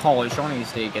ready to call it, Shawnee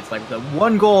State gets like the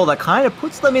one goal that kind of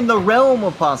puts them in the realm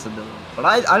of possibility. But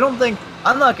I don't think,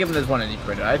 I'm not giving this one any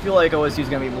credit. I feel like OSU is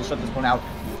going to be able to shut this one out.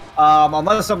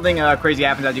 Unless something crazy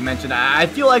happens, as you mentioned. I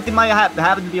feel like they might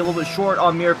happen to be a little bit short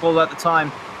on Miracle at the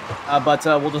time. But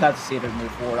we'll just have to see if they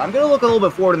move forward. I'm going to look a little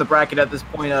bit forward in the bracket at this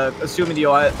point, assuming the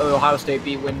Ohio State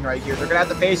beat win right here. They're going to have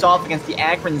to face off against the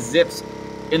Akron Zips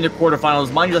in the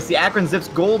quarterfinals. Mind you, that's the Akron Zips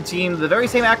gold team, the very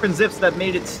same Akron Zips that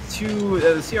made it to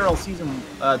the CRL Season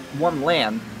 1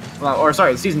 LAN. Or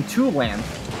sorry, Season 2 LAN.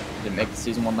 Didn't make the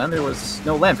Season 1 LAN. There was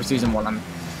no LAN for Season 1.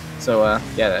 So,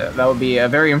 yeah, that would be a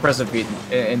very impressive feat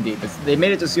indeed. They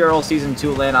made it to CRL Season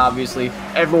 2 LAN, obviously.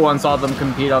 Everyone saw them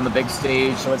compete on the big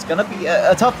stage, so it's going to be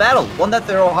a tough battle. One that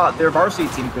their varsity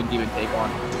team couldn't even take on.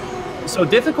 So,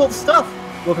 difficult stuff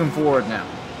looking forward now.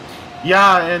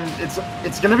 Yeah, and it's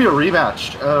going to be a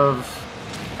rematch of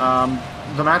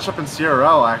the matchup in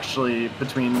CRL, actually,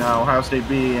 between Ohio State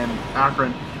B and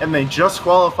Akron. And they just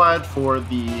qualified for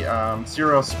the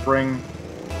CRL Spring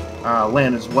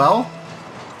LAN as well.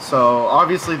 So,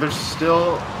 obviously, they're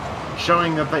still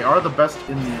showing that they are the best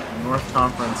in the North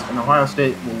Conference, and Ohio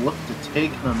State will look to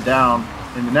take them down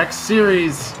in the next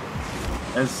series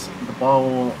as the ball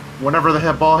will whenever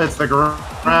the ball hits the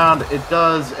ground, it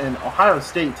does, and Ohio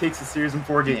State takes the series in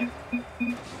 4 games.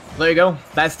 There you go.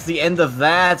 That's the end of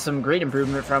that. Some great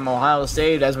improvement from Ohio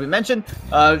State, as we mentioned.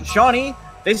 Shawnee,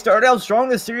 they started out strong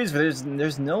this series, but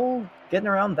there's no getting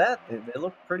around that. They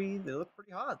look pretty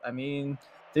hot. I mean,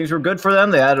 things were good for them.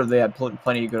 They had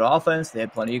plenty of good offense. They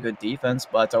had plenty of good defense,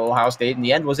 but Ohio State in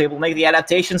the end was able to make the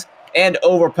adaptations and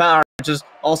overpower, which is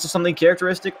also something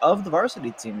characteristic of the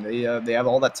varsity team. They have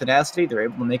all that tenacity. They're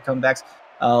able to make comebacks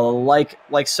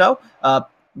like so.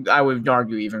 I would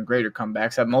argue even greater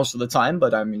comebacks at most of the time,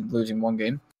 but I mean, losing 1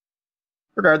 game.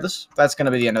 Regardless, that's going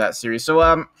to be the end of that series.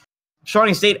 So,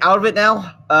 Shawnee State out of it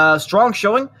now. Strong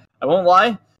showing, I won't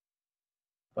lie,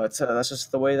 but that's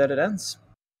just the way that it ends.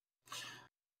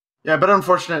 Yeah, but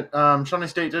unfortunate. Shawnee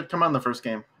State did come on the first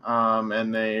game,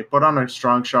 and they put on a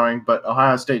strong showing, but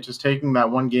Ohio State just taking that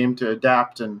 1 game to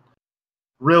adapt and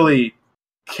really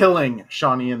killing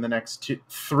Shawnee in the next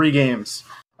 3 games.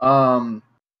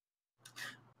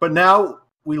 But now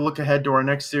we look ahead to our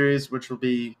next series, which will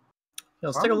be... Yeah,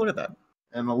 let's take a look at that.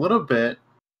 In a little bit.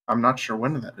 I'm not sure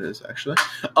when that is, actually.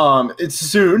 It's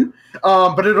soon,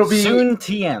 but it'll be... Soon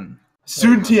TM.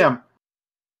 Soon TM.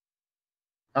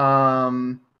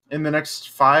 In the next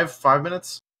 5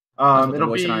 minutes.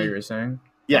 It'll be... you were saying?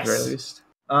 Yes. At the very least.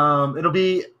 It'll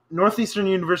be Northeastern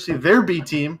University, their B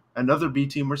team, another B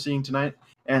team we're seeing tonight,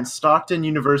 and Stockton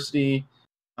University.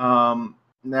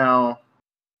 Now...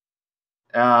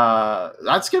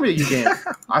 that's gonna be a game.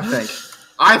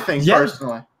 I think yeah,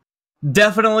 personally,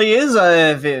 definitely is.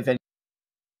 If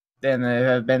and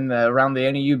have been around the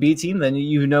NEUB team, then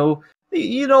you know a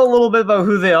little bit about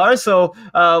who they are. So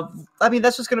I mean,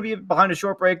 that's just gonna be behind a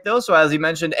short break, though. So as you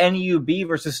mentioned, NEUB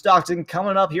versus Stockton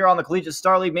coming up here on the Collegiate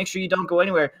Star League. Make sure you don't go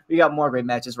anywhere. We got more great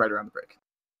matches right around the break.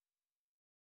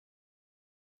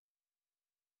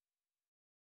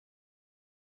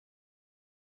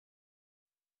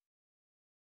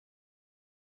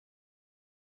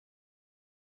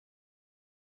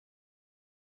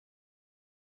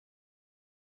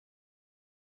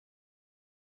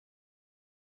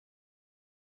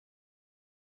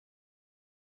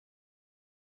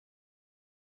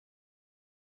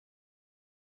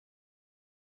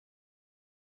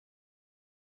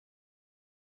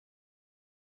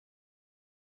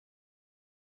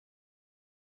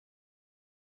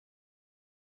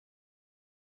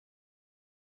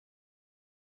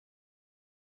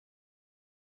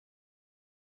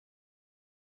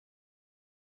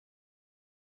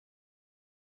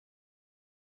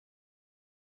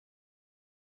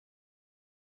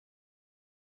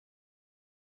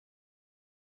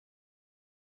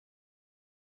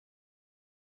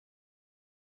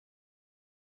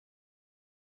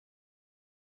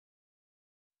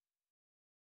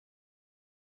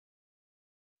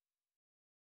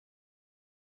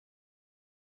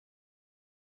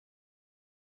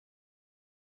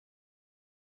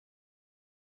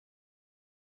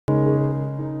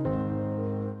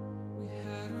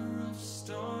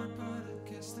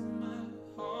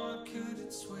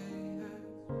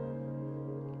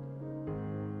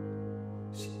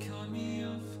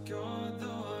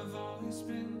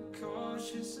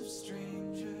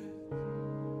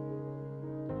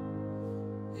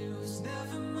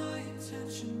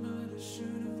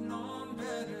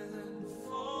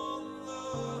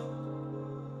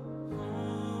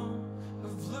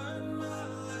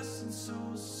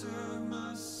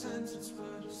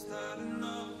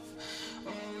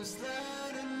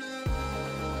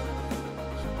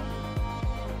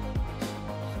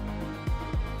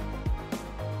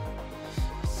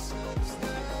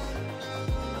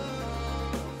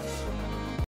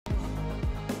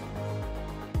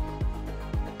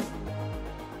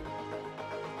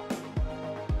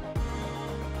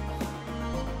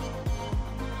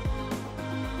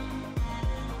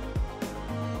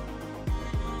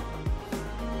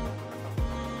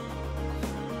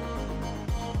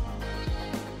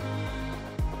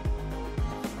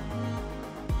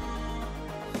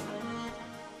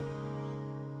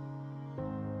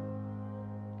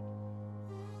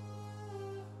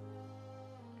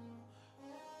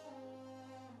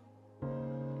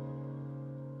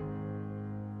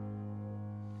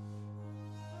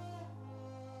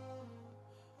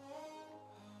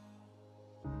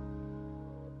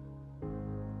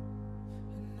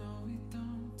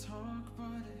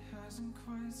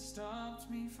 Stopped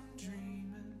me from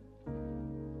dreaming.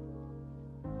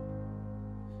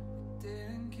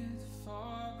 Didn't get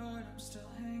far, but I'm still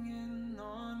hanging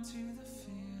on to the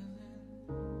feeling.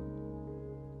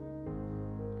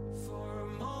 For a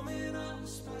moment I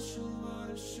was special,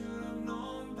 but I should have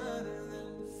known better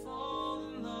than to fall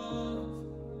in love.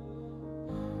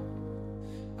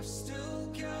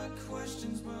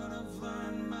 questions, but I've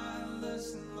learned my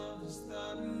lesson. Love is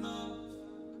that enough?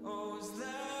 Oh, is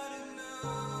that enough?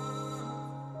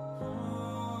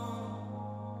 Oh,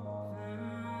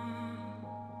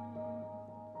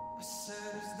 I said,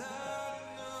 is that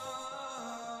enough?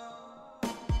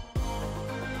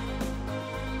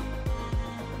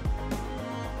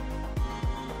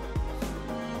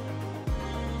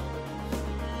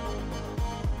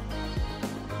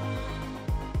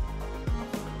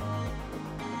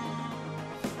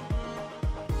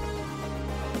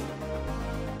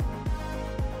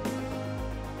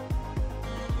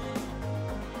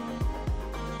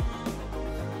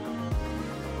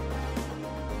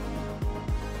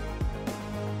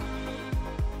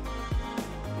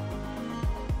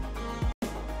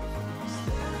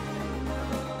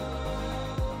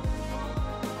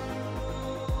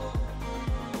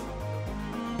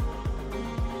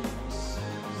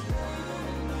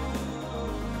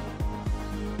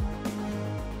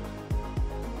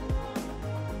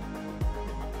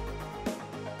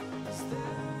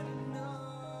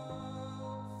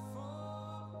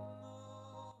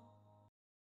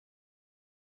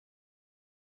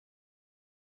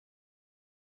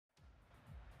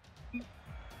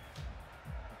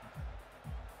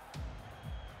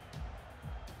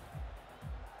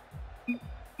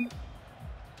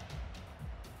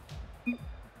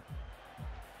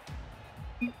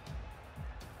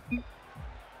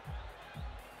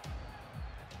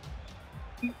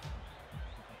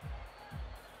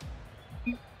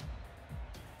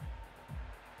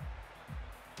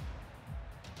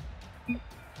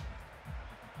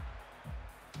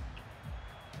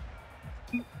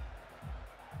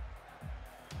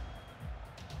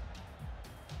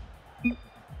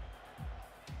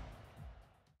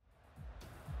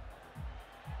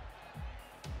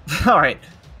 All right.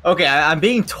 Okay, I'm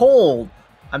being told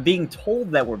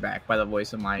that we're back by the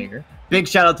voice of my ear. Big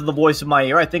shout out to the voice of my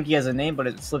ear. I think he has a name, but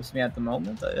it slips me at the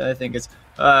moment. I think it's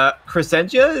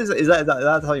Crescentia. Is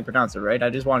that's how you pronounce it, right? I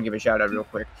just want to give a shout out real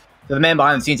quick to the man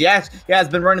behind the scenes. He has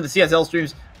been running the CSL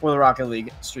streams for the Rocket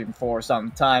League stream for some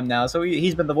time now, so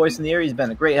he's been the voice in the ear. He's been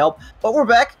a great help. But we're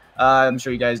back. I'm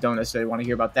sure you guys don't necessarily want to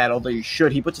hear about that, although you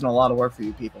should. He puts in a lot of work for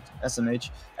you people.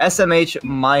 SMH,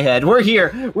 my head. We're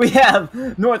here. We have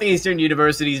Northeastern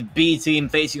University's B team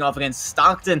facing off against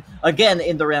Stockton again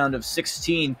in the round of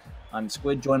 16. I'm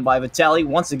Squid, joined by Vitaly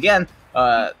once again.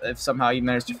 If somehow you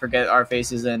managed to forget our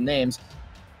faces and names,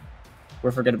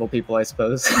 we're forgettable people, I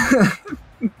suppose.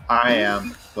 I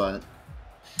am, but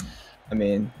I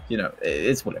mean, you know,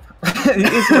 it's whatever.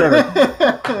 It's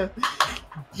whatever.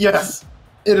 Yes.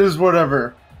 It is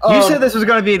whatever. You said this was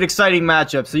going to be an exciting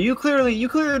matchup, so you clearly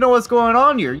know what's going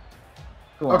on here.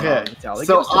 Okay,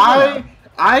 so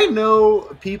I know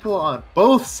people on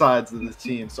both sides of the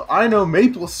team. So I know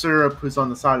Maple Syrup, who's on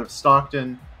the side of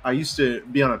Stockton. I used to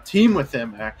be on a team with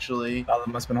him, actually. Oh,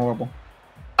 that must have been horrible.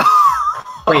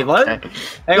 Wait, what? Okay.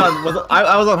 Hang on,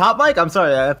 I was on Hot Mic? I'm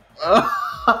sorry.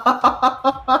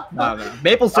 No.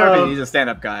 Maple Syrup, he's a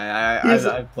stand-up guy.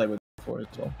 I've played with him before as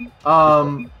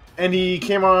well. And he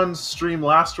came on stream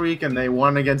last week, and they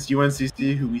won against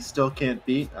UNCC, who we still can't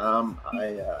beat. And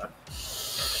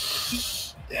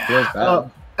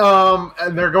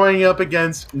they're going up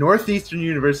against Northeastern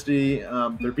University,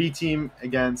 their B team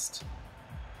against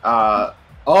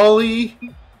Ollie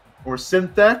or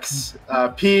Synthex,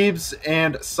 Peebs,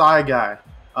 and Psy Guy.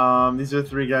 These are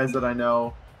three guys that I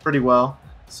know pretty well.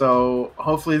 So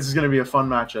hopefully this is going to be a fun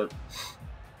matchup.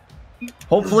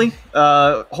 Hopefully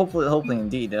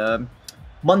indeed.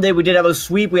 Monday we did have a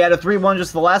sweep. We had a 3-1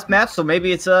 just the last match, so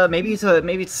maybe it's a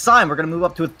sign we're gonna move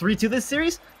up to a 3-2 this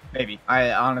series. Maybe.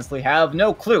 I honestly have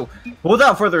no clue. But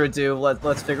without further ado,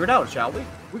 let's figure it out, shall we?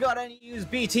 We got NEU's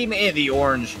B team in the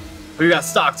orange. We got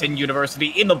Stockton University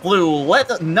in the blue.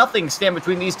 Let nothing stand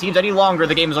between these teams any longer.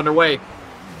 The game is underway.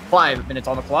 5 minutes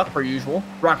on the clock per usual.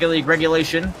 Rocket League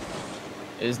regulation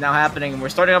is now happening, and we're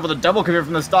starting off with a double commit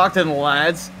from the Stockton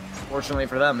lads. Fortunately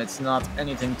for them, it's not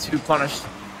anything too punished.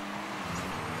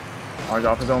 Large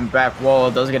off his own back wall,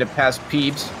 does get it past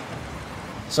Peebs.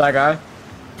 Side guy.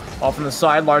 Off on the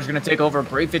side, Large going to take over a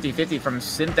great 50-50 from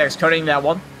Synthex, cutting that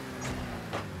one.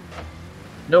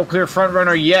 No clear front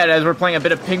runner yet, as we're playing a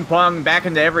bit of ping pong back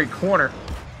into every corner.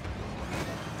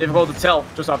 Difficult to tell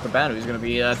just off the bat who's going to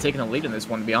be taking the lead in this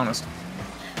one, to be honest.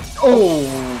 Oh!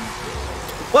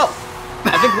 Well,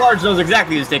 I think Large knows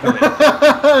exactly who's taking it.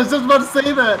 I was just about to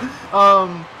say that.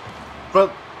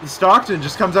 But Stockton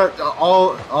just comes out.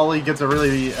 Ollie gets a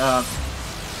really.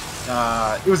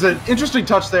 It was an interesting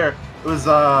touch there. It was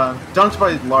dunked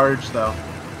by Large though.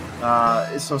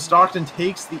 So Stockton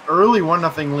takes the early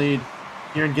 1-0 lead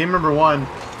here in game number 1.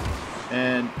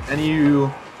 and NU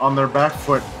on their back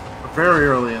foot very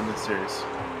early in this series.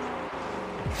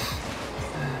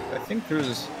 I think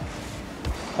there's...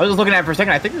 I was just looking at it for a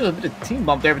second. I think there's a bit of team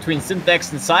bump there between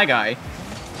Synthex and Saigai.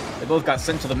 They both got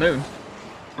sent to the moon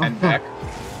and back.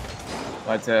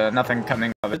 But nothing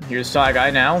coming of it. Here's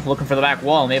Saigai now, looking for the back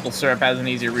wall. Maple Syrup has an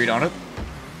easy read on it.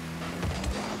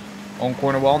 Own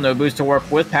corner wall, no boost to work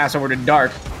with. Pass over to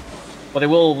Dark. But they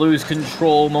will lose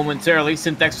control momentarily.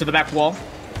 Synthex to the back wall.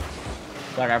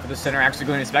 Saigai for the center, actually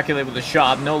going to speculate with a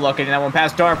shot. No luck getting that one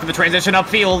past Dark for the transition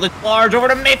upfield. It's large over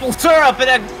to Maple Syrup, and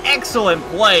an excellent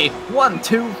play. 1,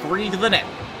 2, 3 to the net.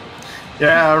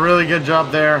 Yeah, really good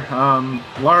job there.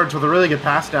 Large with a really good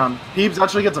pass down. Peebs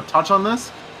actually gets a touch on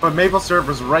this, but Maple Syrup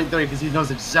is right there because he knows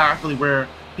exactly where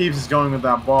Peebs is going with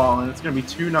that ball, and it's going to be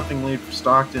 2-0 lead for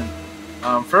Stockton.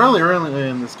 Fairly early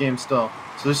in this game still,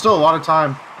 so there's still a lot of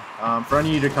time for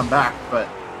NU to come back, but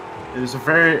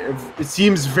it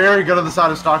seems very good on the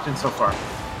side of Stockton so far.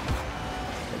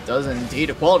 It does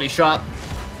indeed. A quality shot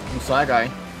from Saigai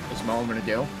just a moment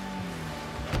ago.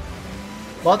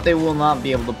 But they will not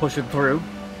be able to push it through.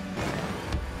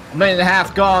 A minute and a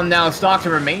half gone now.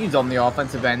 Stockton remains on the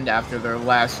offensive end after their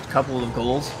last couple of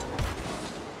goals.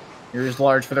 Here's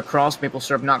Large for the cross. Maple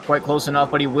Syrup not quite close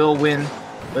enough, but he will win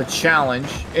the challenge.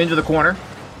 Into the corner.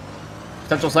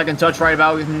 Potential second touch right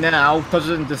about now. Touches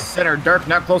it into center. Dirk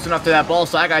not close enough to that ball.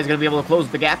 Saigai's going to be able to close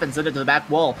the gap and send it to the back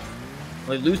wall.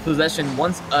 They lose possession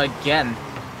once again.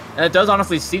 And it does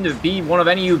honestly seem to be one of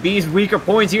NUB's weaker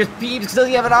points. Here's Peebs. Does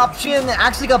he have an option?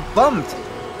 Actually got bumped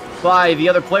by the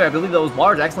other player. I believe that was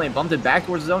Large. Accidentally bumped it back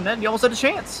towards his own net. He almost had a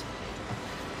chance.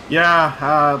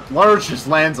 Yeah, Large just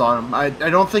lands on him. I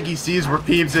don't think he sees where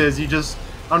Peebs is. He just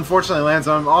unfortunately lands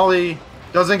on him. Ollie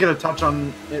doesn't get a touch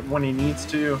on it when he needs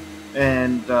to.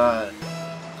 And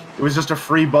it was just a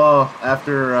free ball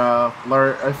after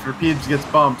Peebs gets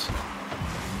bumped.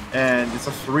 And it's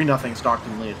a 3-0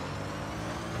 Stockton lead.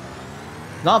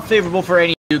 Not favorable for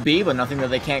NUB, but nothing that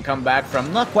they can't come back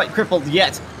from. Not quite crippled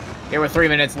yet. There were 3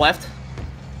 minutes left.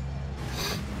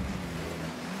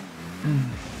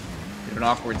 Bit of an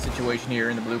awkward situation here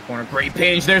in the blue corner. Great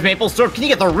pinch. There's Maple Syrup. Can you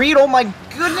get the read? Oh my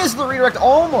goodness, the redirect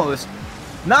almost.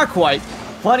 Not quite.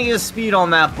 Plenty of speed on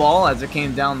that ball as it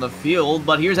came down the field,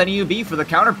 but here's NUB for the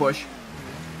counter push.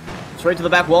 Straight to the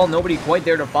back wall, nobody quite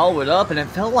there to follow it up, and it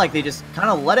felt like they just kind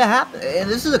of let it happen. And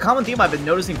this is a common theme I've been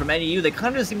noticing from NU. They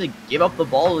kind of just seem to give up the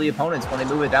ball to the opponents when they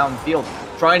move it downfield,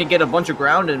 trying to get a bunch of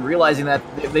ground and realizing that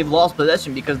they've lost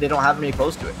possession because they don't have any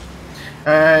close to it.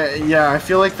 Yeah, I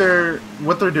feel like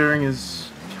what they're doing is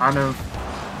kind of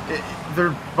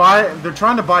they're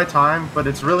trying to buy time, but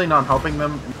it's really not helping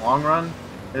them in the long run.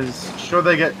 Is sure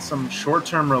they get some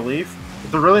short-term relief,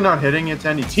 but they're really not hitting it to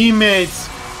any teammates.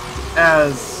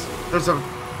 As there's a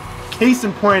case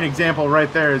in point example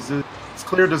right there. It's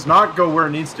clear does not go where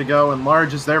it needs to go, and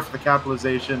Large is there for the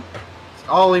capitalization. It's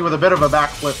Ollie with a bit of a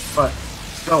backflip, but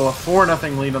still a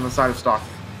 4-0 lead on the side of Stockton.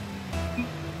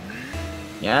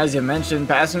 Yeah, as you mentioned,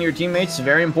 passing your teammates is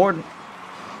very important.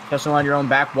 Especially on your own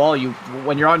back wall.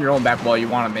 When you're on your own back wall, you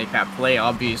want to make that play,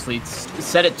 obviously.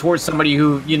 Set it towards somebody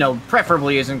who,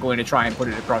 preferably isn't going to try and put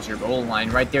it across your goal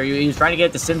line. Right there, he was trying to get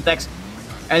it to Synthex.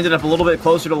 Ended up a little bit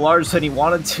closer to Large than he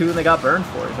wanted to, and they got burned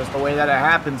for it. Just the way that it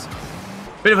happens.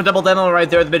 Bit of a double demo right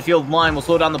there. The midfield line will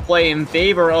slow down the play in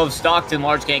favor of Stockton.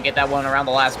 Large can't get that one around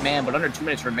the last man, but under 2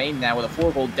 minutes remain now with a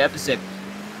 4-goal deficit.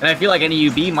 And I feel like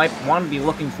NUB might want to be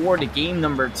looking forward to game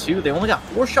number 2. They only got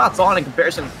 4 shots on in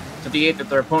comparison to the 8 that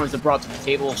their opponents have brought to the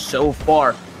table so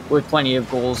far, with plenty of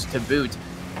goals to boot.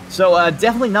 So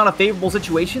definitely not a favorable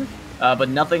situation, but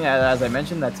nothing, as I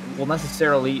mentioned, that will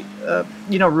necessarily,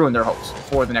 ruin their hopes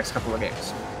for the next couple of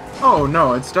games. Oh,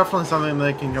 no, it's definitely something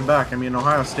they can come back. I mean,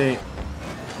 Ohio State,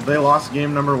 they lost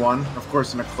game number 1, of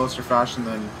course, in a closer fashion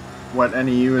than what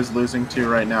NEU is losing to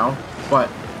right now, but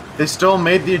they still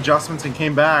made the adjustments and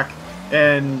came back,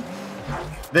 and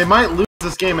they might lose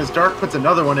this game as Dark puts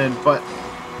another one in, but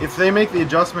if they make the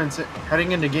adjustments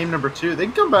heading into game number 2, they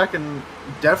can come back and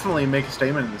definitely make a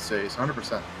statement in this series,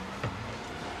 100%.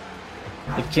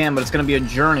 They can, but it's going to be a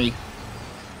journey.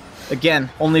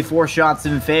 Again, only 4 shots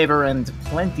in favor and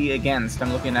plenty against.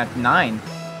 I'm looking at 9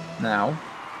 now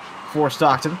for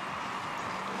Stockton.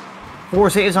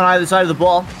 4 saves on either side of the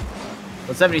ball.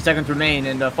 But 70 seconds remain,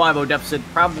 and a 5-0 deficit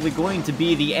probably going to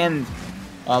be the end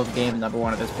of game number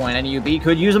 1 at this point. NUB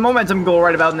could use a momentum goal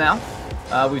right about now.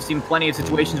 We've seen plenty of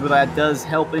situations where that does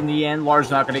help in the end. Large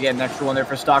not going to get an extra one there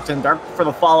for Stockton. Dark for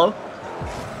the follow.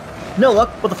 No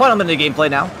luck, but the final minute of gameplay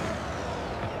now.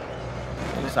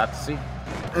 We'll just have to see.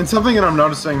 And something that I'm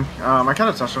noticing, I kind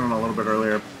of touched on it a little bit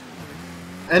earlier.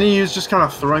 NEU's just kind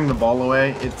of throwing the ball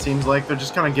away. It seems like they're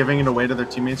just kind of giving it away to their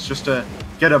teammates just to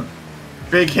get a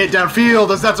big hit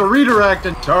downfield, as that's a redirect,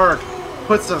 and Dark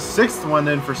puts a 6th one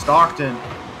in for Stockton.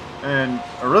 And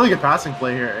a really good passing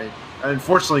play here. It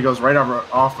unfortunately goes right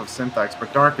off of Syntax,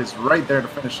 but Dark is right there to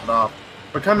finish it off.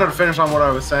 But kind of to finish on what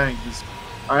I was saying, is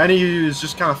NEU is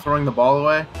just kind of throwing the ball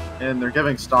away, and they're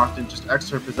giving Stockton just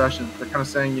extra possessions. They're kind of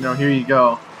saying, you know, here you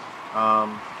go.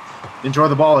 Enjoy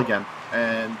the ball again.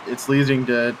 And it's leading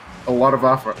to a lot of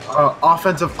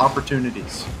offensive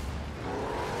opportunities.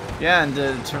 Yeah,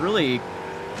 and to really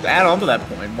add on to that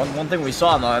point, one thing we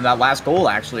saw in that last goal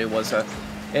actually was,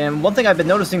 and one thing I've been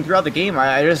noticing throughout the game,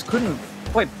 I just couldn't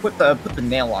quite put the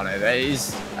nail on it,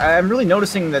 is I'm really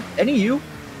noticing that NEU,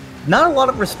 not a lot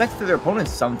of respect for their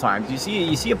opponents sometimes.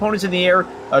 You see opponents in the air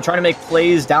trying to make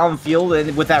plays downfield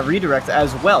and with that redirect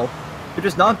as well. They're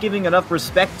just not giving enough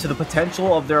respect to the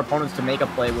potential of their opponents to make a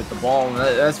play with the ball, and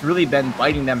that's really been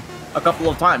biting them a couple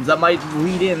of times. That might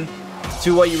lead in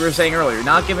to what you were saying earlier.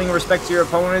 Not giving respect to your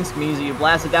opponents means that you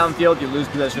blast it downfield, you lose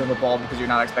possession of the ball because you're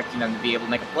not expecting them to be able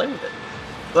to make a play with it.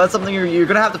 So that's something you're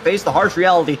going to have to face the harsh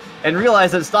reality and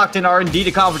realize that Stockton are indeed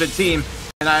a confident team,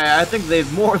 and I think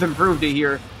they've more than proved it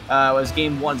here as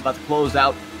Game 1's about to close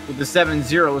out with the 7-0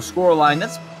 scoreline.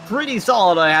 That's pretty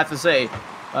solid, I have to say.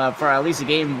 For at least a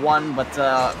Game 1, but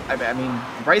I mean,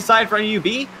 the bright side for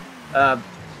NUB,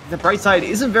 the bright side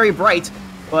isn't very bright,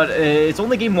 but it's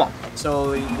only Game 1,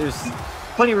 so there's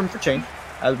plenty of room for change,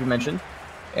 as we mentioned,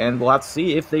 and we'll have to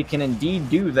see if they can indeed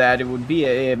do that. It would be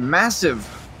a massive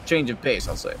change of pace,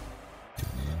 I'll say.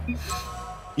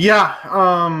 Yeah,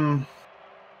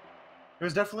 it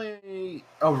was definitely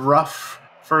a rough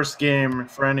first game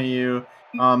for NAU.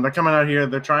 They're coming out here,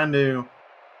 they're trying to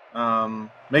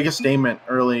make a statement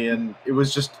early, and it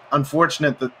was just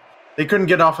unfortunate that they couldn't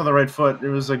get off on the right foot. It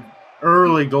was an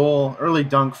early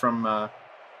dunk from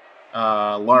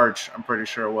Large, I'm pretty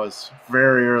sure it was,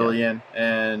 very early in,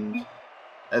 and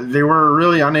they were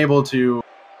really unable to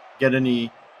get any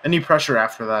pressure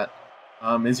after that.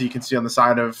 As you can see on the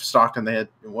side of Stockton, they had,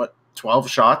 what, 12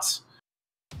 shots?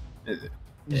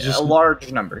 Just a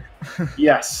large number.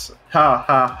 Yes. Ha,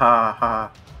 ha, ha,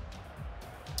 ha.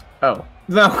 Oh.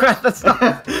 No, that's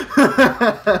not.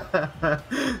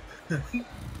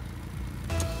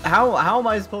 How am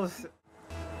I supposed to...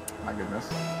 My goodness.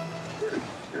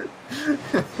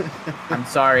 I'm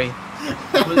sorry.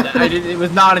 It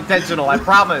was not intentional, I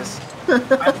promise.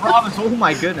 I promise. Oh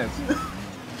my goodness.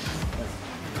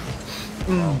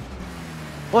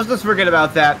 Let's just forget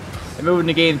about that and move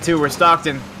into Game 2, where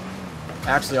Stockton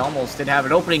actually almost did have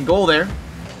an opening goal there.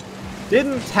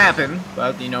 Didn't happen,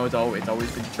 but you know, it's always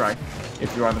good to try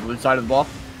if you're on the blue side of the ball.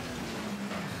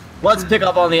 Let's pick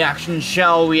up on the action,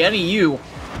 shall we? NEU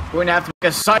going to have to make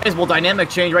a sizable dynamic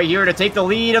change right here to take the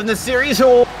lead of the series.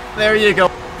 Oh, there you go.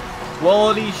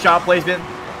 Quality shot placement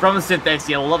from Syntax.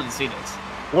 Yeah, love to see this.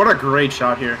 What a great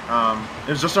shot here. It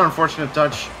was just an unfortunate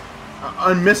touch,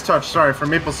 missed touch, sorry, for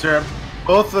Maple Syrup.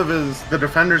 Both of the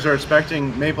defenders are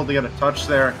expecting Maple to get a touch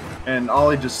there, and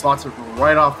Ollie just slots it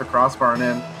right off the crossbar and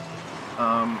in.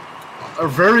 A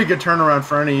very good turnaround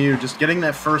for NEU, just getting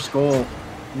that first goal.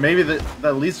 Maybe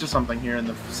that leads to something here in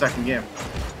the second game.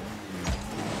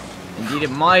 Indeed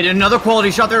it might. Another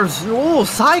quality shot there. Oh,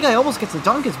 Saigai almost gets a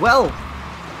dunk as well.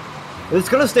 It's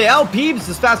going to stay out. Peebs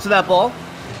is fast to that ball.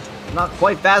 Not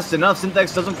quite fast enough.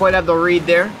 Syntax doesn't quite have the read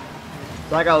there.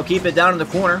 Saigai will keep it down in the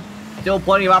corner. Still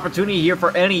plenty of opportunity here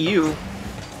for NEU.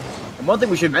 And one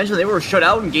thing we should mention, they were shut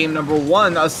out in Game number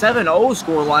 1, a 7-0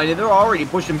 scoreline, and they're already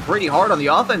pushing pretty hard on the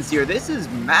offense here. This is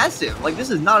massive. Like, this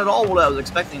is not at all what I was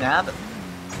expecting to happen.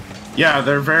 Yeah,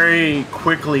 they're very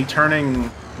quickly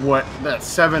turning that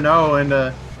 7-0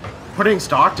 into putting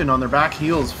Stockton on their back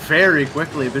heels very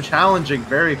quickly. They're challenging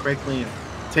very quickly and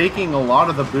taking a lot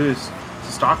of the boost.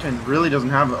 So Stockton really doesn't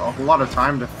have a whole lot of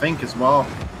time to think as well,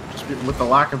 just with the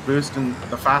lack of boost and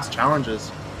the fast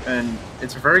challenges. And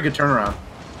it's a very good turnaround.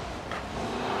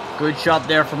 Good shot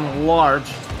there from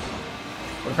Large.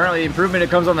 But apparently the improvement, it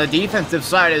comes on the defensive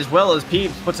side as well, as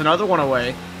Peeps puts another one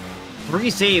away. 3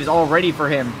 saves already for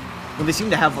him, when they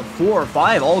seem to have 4 or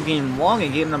 5 all game long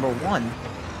in Game number 1.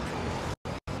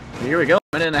 So here we go,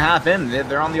 minute and a half in.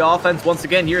 They're on the offense once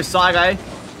again. Here's Saigai.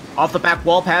 Off the back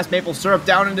wall pass, Maple Syrup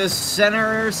down into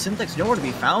center. Syntax nowhere to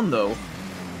be found, though.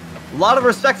 A lot of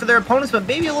respect for their opponents, but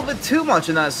maybe a little bit too much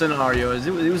in that scenario. It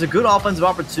was a good offensive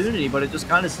opportunity, but it just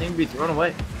kind of seemed to be thrown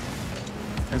away.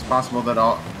 It's possible that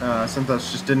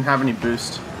Syntax just didn't have any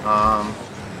boost,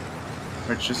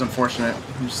 which is unfortunate.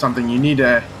 It's something you need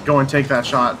to go and take that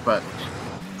shot, but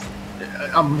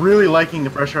I'm really liking the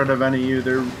pressure out of NAU.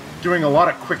 They're doing a lot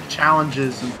of quick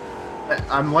challenges, and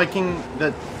I'm liking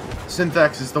that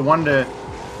Synthex is the one to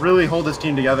really hold his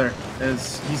team together,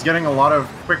 as he's getting a lot of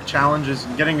quick challenges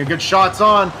and getting a good shots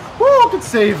on. Woo, good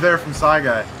save there from Psy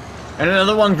Guy. And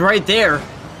another one right there,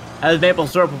 as Maple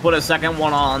Syrup will put a second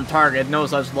one on target. No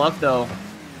such luck, though.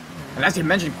 And as you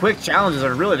mentioned, quick challenges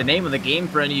are really the name of the game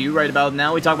for NEU right about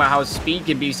now. We talk about how speed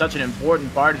can be such an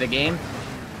important part of the game.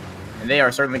 And they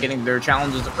are certainly getting their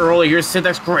challenges early. Here's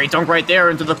Synthex, great dunk right there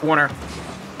into the corner.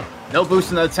 No boost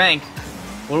in the tank.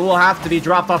 What will have to be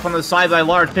dropped off on the side by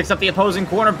Large. Picks up the opposing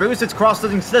corner boost. It's crossed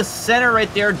into the center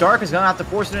right there. Dark is going to have to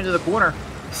force it into the corner.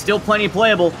 Still plenty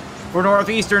playable for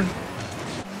Northeastern.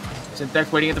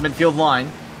 Synthex waiting at the midfield line.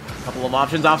 A couple of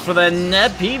options off for the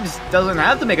net. Peeves doesn't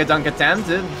have to make a dunk attempt.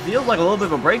 It feels like a little bit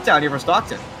of a breakdown here for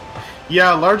Stockton.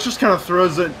 Yeah, Large just kind of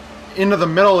throws it into the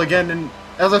middle again. And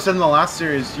as I said in the last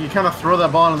series, you kind of throw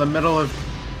that ball in the middle of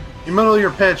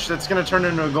your pitch. That's going to turn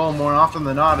into a goal more often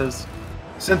than not, as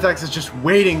Synthex is just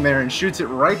waiting there and shoots it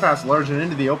right past Large and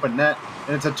into the open net,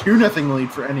 and it's a 2-0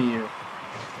 lead for NEU.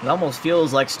 It almost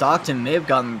feels like Stockton may have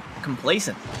gotten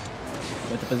complacent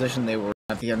with the position they were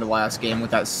at the end of last game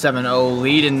with that 7-0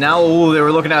 lead, and now they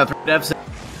were looking at a 3 deficit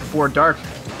before Dark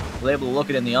was able to look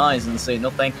it in the eyes and say,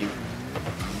 no thank you.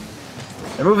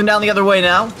 They're moving down the other way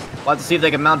now. We'll have to see if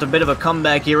they can mount a bit of a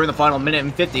comeback here in the final minute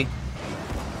and 50.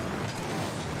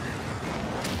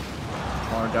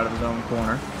 Large out of his own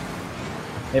corner.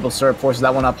 Maple Syrup forces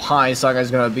that one up high. Saga's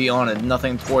going to be on it.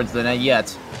 Nothing towards the net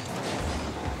yet.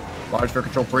 Large for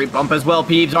control. Great bump as well.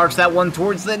 Peeves arcs that one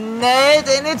towards the net,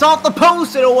 and it's off the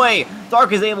post and away.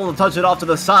 Dark is able to touch it off to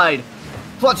the side.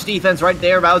 Clutch defense right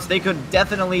thereabouts. They could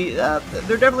definitely, they're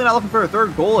definitely not looking for a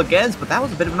third goal against, but that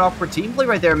was a bit of an awkward team play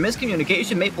right there.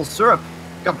 Miscommunication. Maple Syrup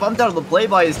got bumped out of the play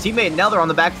by his teammate, and now they're on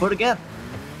the back foot again.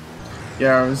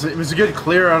 Yeah, it was a good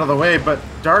clear out of the way, but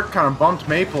Dark kind of bumped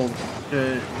Maple,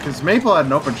 because Maple had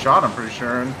an open shot, I'm pretty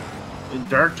sure, and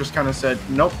Dark just kind of said,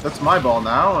 nope, that's my ball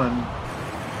now, and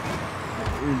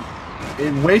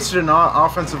it wasted an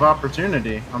offensive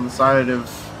opportunity on the side of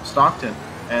Stockton,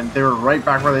 and they were right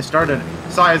back where they started.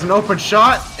 Sai has an open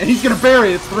shot, and he's going to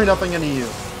bury it. It's 3-0 NEU.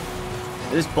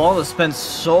 This ball has spent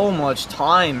so much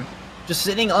time just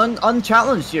sitting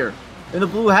unchallenged here. In the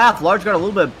blue half, Large got a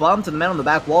little bit bumped, and the man on the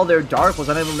back wall there, Dark, was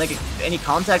unable to make any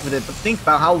contact with it, but think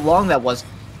about how long that was.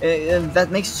 And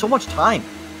that makes so much time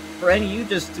for NEU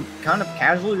just to kind of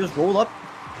casually just roll up,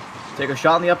 take a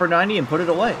shot in the upper 90, and put it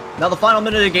away. Now the final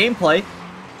minute of gameplay,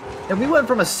 and we went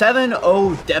from a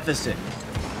 7-0 deficit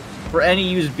for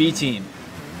NEU's B team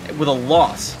with a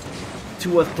loss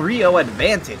to a 3-0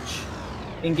 advantage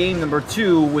in game number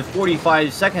 2 with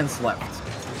 45 seconds left.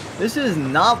 This is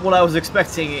not what I was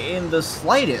expecting in the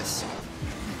slightest.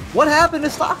 What happened to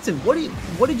Stockton?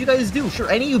 What did you guys do? Sure,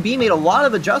 NEUB made a lot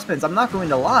of adjustments, I'm not going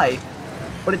to lie,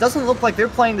 but it doesn't look like they're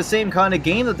playing the same kind of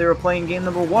game that they were playing game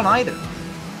number 1 either.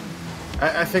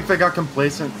 I think they got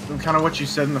complacent, kind of what you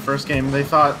said in the first game. They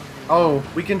thought, oh,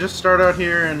 we can just start out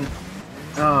here and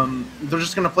they're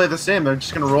just going to play the same. They're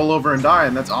just going to roll over and die,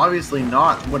 and that's obviously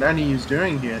not what NEU's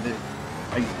doing here.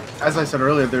 As I said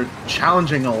earlier, they're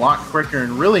challenging a lot quicker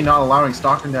and really not allowing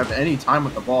Stockton to have any time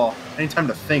with the ball, any time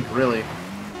to think, really.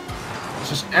 It's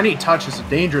just any touch is a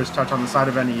dangerous touch on the side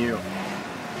of NEU.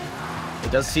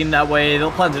 It does seem that way.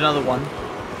 They'll plant another one.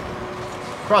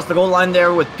 Across the goal line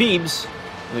there with Peebs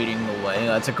leading the way.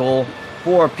 That's a goal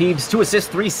for Peebs. 2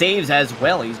 assists, 3 saves as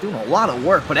well. He's doing a lot of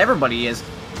work, but everybody is.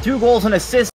 2 goals, an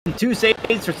assist, and 2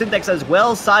 saves for Synthex as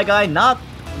well. Psy Guy not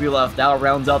be left out,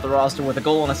 rounds out the roster with a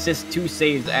goal, an assist, 2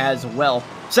 saves as well.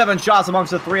 7 shots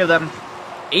amongst the 3 of them.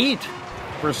 8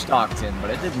 for Stockton, but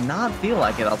it did not feel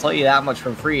like it. I'll tell you that much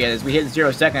for free as we hit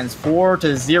 0 seconds.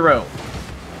 4-0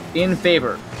 in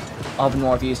favor of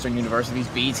Northeastern University's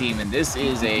B team, and this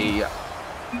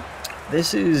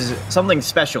is something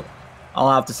special,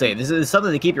 I'll have to say. This is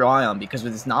something to keep your eye on, because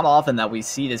it's not often that we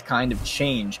see this kind of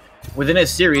change within a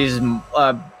series,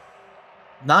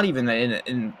 not even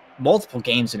in multiple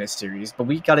games in a series, but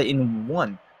we got it in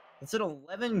one. It's an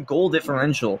 11 goal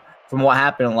differential from what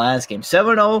happened in the last game.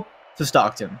 7-0 to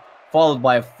Stockton, followed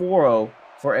by a 4-0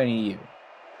 for NEU.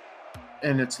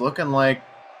 And it's looking like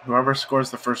whoever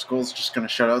scores the first goal is just going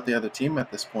to shut out the other team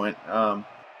at this point.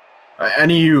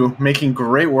 NEU making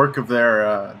great work of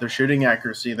their shooting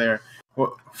accuracy there.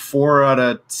 4 out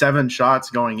of 7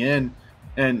 shots going in.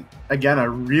 And again, I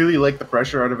really like the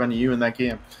pressure out of NEU in that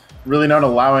game. Really not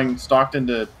allowing Stockton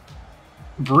to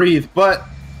breathe, but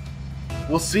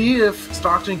we'll see if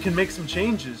Stockton can make some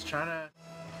changes, trying to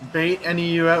bait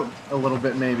NEU out a little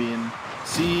bit maybe and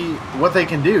see what they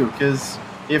can do, because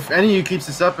if NEU keeps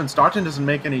this up and Stockton doesn't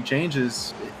make any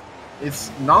changes,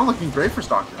 it's not looking great for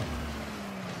Stockton.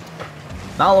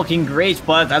 Not looking great,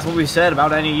 but that's what we said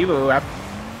about NEU.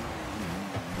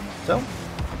 So,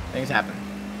 things happen.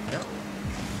 Yep.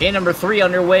 Game number 3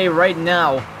 underway right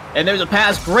now. And there's a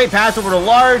pass, great pass over to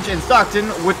Large, and Stockton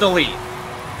with the lead.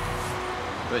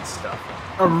 Good stuff.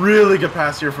 A really good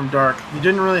pass here from Dark. He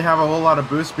didn't really have a whole lot of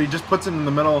boost, but he just puts it in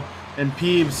the middle, and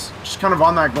Peebs just kind of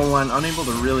on that goal line, unable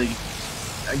to really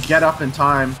get up in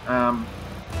time.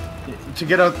 To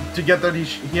get that,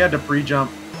 he had to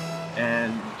pre-jump,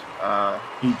 and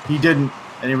he didn't,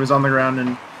 and he was on the ground,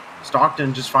 and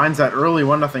Stockton just finds that early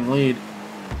 1-0 lead.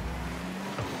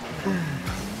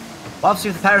 We'll see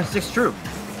if the pattern sticks true.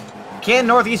 Can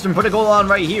Northeastern put a goal on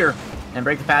right here and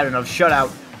break the pattern of shutout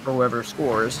for whoever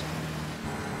scores?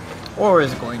 Or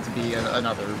is it going to be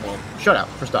another, well, shutout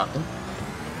for Stockton?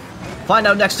 Find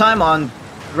out next time on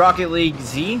Rocket League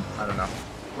Z? I don't know.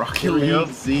 Rocket League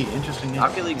Z, interesting name.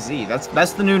 Rocket League Z,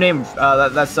 that's the new name.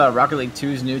 That's Rocket League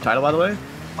 2's new title, by the way.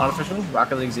 Unofficial,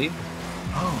 Rocket League Z.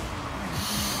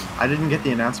 Oh. I didn't get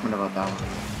the announcement about that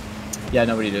one. Yeah,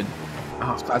 nobody did.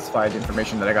 Oh. It's classified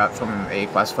information that I got from a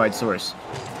classified source.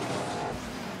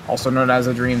 Also known as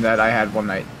a dream that I had one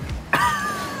night.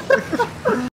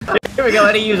 Here we go,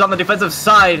 NEU's on the defensive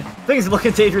side. Things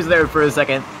looking dangerous there for a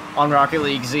second on Rocket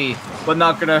League Z, but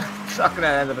not gonna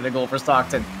end up in a goal for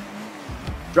Stockton.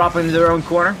 Dropping into their own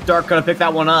corner. Dark gonna pick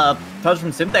that one up. Touch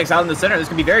from Syntax out in the center. This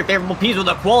could be very favorable piece with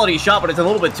a quality shot, but it's a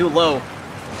little bit too low.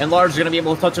 And Large is gonna be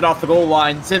able to touch it off the goal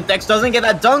line. Syntax doesn't get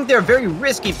that dunk there. Very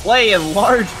risky play, and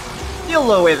Large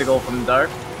steal away the goal from Dark.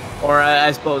 Or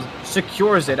I suppose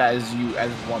secures it as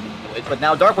one would. But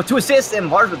now Dark with 2 assists and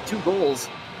Large with 2 goals.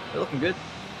 They're looking good.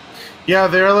 Yeah,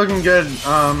 they're looking good.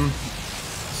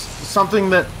 Something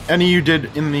that NEU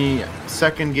did in the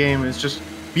second game is just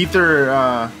beat their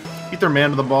man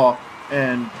to the ball,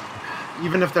 and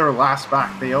even if they were last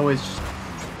back, they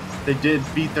did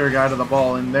beat their guy to the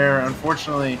ball, and there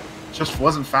unfortunately just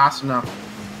wasn't fast enough,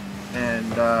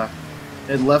 and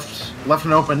it left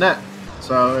an open net.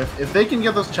 So if they can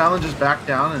get those challenges back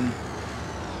down and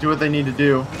do what they need to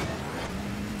do,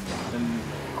 then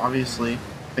obviously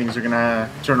things are gonna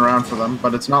turn around for them.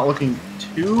 But it's not looking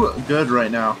too good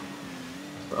right now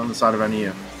on the side of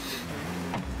NEU.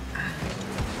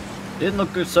 Didn't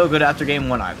look good, so good after game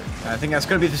 1 either. I think that's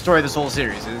going to be the story of this whole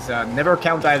series, is never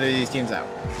count either of these teams out.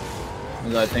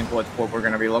 And I think what we're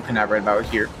going to be looking at right about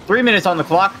here. 3 minutes on the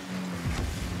clock.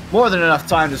 More than enough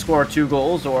time to score 2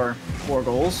 goals, or 4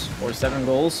 goals, or 7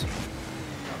 goals.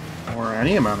 Or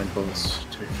any amount of goals,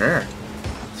 to be fair.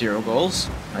 0 goals,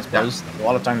 I suppose. Yeah. A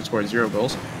lot of time to score 0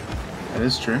 goals. That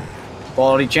is true.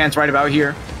 Quality chance right about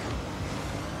here.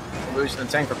 Boosting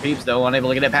the tank for Peeps, though, unable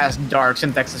to get it past Dark.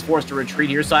 Syntax is forced to retreat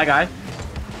here. Side guy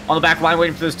on the back line,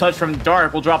 waiting for this touch from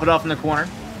Dark. We'll drop it off in the corner.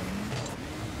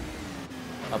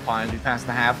 Up high and be past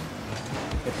the half.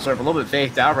 Get the serve a little bit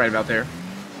faked out right about there.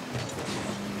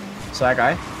 Side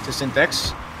guy to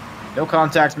Syntax. No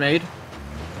contact made.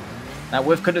 That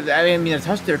whiff could have, I mean, the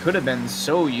touch there could have been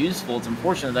so useful. It's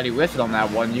unfortunate that he whiffed it on that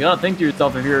one. You gotta think to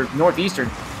yourself, if you're Northeastern,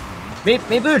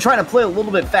 maybe they're trying to play a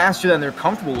little bit faster than they're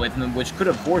comfortable with, which could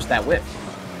have forced that whiff.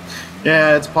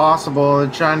 Yeah, it's possible.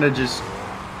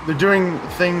 They're doing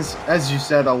things, as you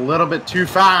said, a little bit too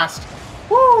fast.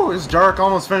 Woo! As Dark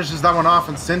almost finishes that one off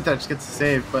and Syntax gets the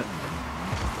save, but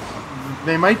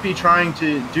they might be trying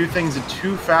to do things at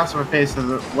too fast of a pace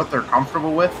of what they're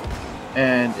comfortable with,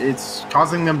 and it's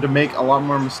causing them to make a lot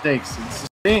more mistakes.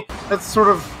 That sort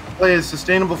of play is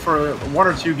sustainable for 1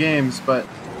 or 2 games, but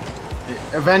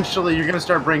eventually you're going to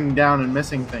start breaking down and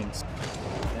missing things.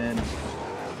 And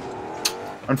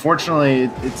unfortunately,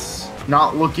 it's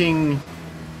not looking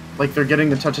like they're getting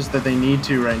the touches that they need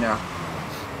to right now.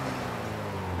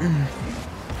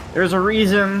 There's a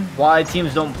reason why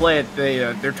teams don't play at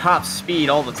their top speed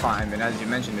all the time, and as you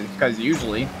mentioned, it's because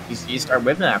usually you start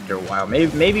whipping after a while.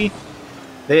 Maybe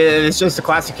it's just a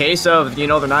classic case of, they're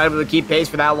not able to keep pace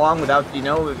for that long without,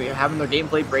 having their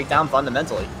gameplay break down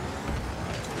fundamentally.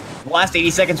 The last 80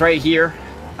 seconds right here,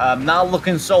 not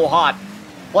looking so hot.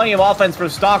 Plenty of offense for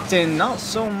Stockton, not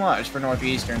so much for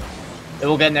Northeastern. They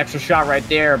will get an extra shot right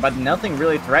there, but nothing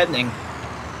really threatening.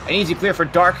 An easy clear for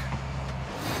Dark.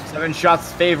 7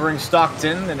 shots favoring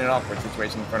Stockton in an awkward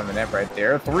situation in front of the net right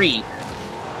there. 3.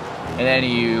 And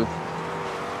NEU,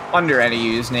 under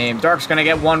NEU's name. Dark's going to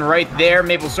get 1 right there.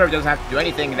 Maple Syrup doesn't have to do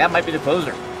anything. That might be the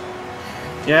closer.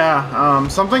 Yeah,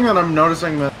 something that I'm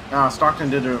noticing that Stockton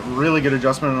did a really good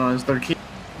adjustment on is they're keeping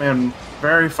man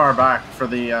very far back for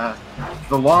the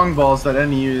long balls that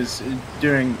NEU is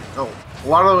doing. A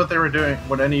lot of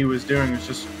what NEU was doing was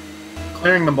just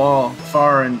clearing the ball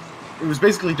far, and it was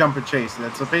basically dump and chase.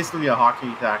 That's basically a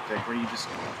hockey tactic where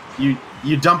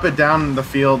you dump it down the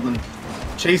field and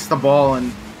chase the ball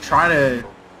and try to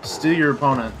steal your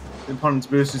opponent's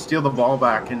boost and steal the ball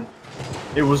back, and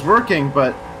it was working.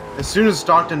 But as soon as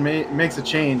Stockton makes a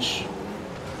change,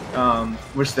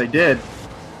 which they did,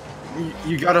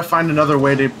 you got to find another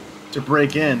way to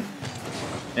break in,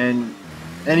 and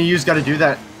NEU's got to do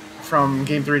that from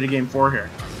Game 3 to Game 4 here.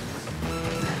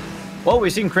 Well,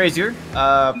 we've seen crazier.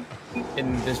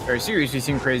 In this very series, we've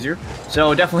seen crazier.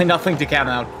 So definitely nothing to count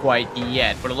out quite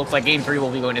yet. But it looks like Game 3 will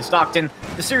be going to Stockton,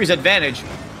 the series advantage,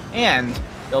 and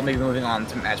they'll be moving on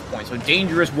to match point. So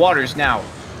dangerous waters now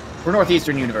for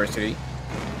Northeastern University.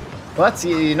 But,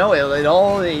 you know,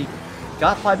 they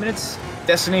got 5 minutes.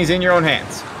 Destiny's in your own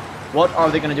hands. What are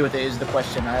they going to do with it is the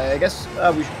question. I guess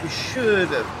we should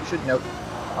note.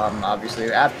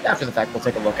 Obviously, after the fact, we'll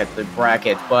take a look at the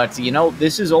bracket. But, you know,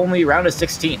 this is only round of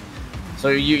 16. So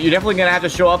you're definitely going to have to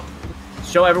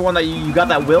show everyone that you got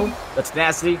that will, that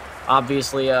tenacity.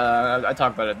 Obviously, I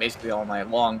talk about it basically all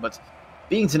night long, but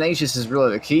being tenacious is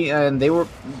really the key, and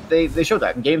they showed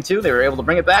that. In Game 2, they were able to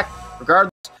bring it back,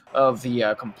 regardless of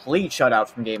the complete shutout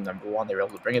from Game number 1. They were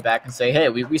able to bring it back and say, hey,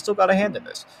 we still got a hand in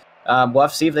this. We'll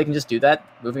have to see if they can just do that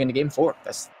moving into Game 4.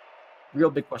 That's a real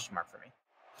big question mark for me.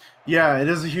 Yeah, it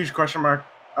is a huge question mark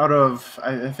out of,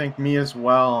 I think, me as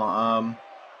well.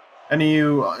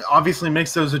 NEU obviously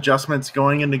makes those adjustments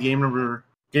going into game number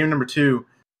 2,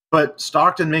 but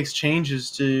Stockton makes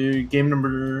changes to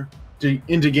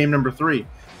into game number 3.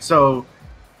 So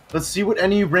let's see what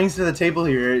NEU brings to the table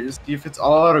here. See if it's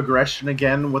all out aggression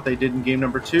again, what they did in game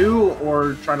number 2,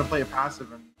 or try to play it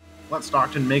passive and let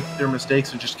Stockton make their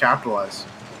mistakes and just capitalize.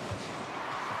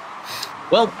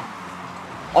 Well,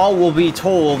 all will be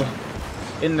told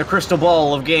in the crystal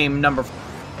ball of game number 4.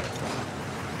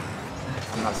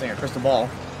 I'm not saying a crystal ball.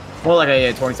 More like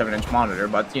a 27-inch monitor,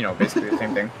 but, you know, basically the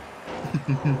same thing.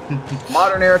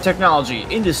 Modern era technology,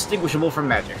 indistinguishable from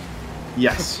magic.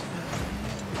 Yes.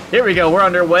 Here we go, we're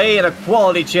underway, and a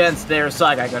quality chance there.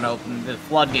 Saigai gonna open the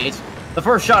floodgates. The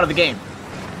first shot of the game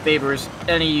favors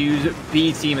NEU's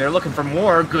B team. They're looking for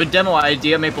more. Good demo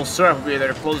idea. Maple Syrup will be there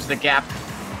to close the gap.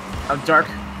 Out dark.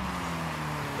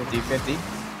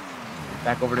 50-50.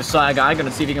 Back over to Saigai.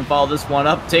 Gonna see if he can follow this one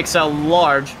up. Takes out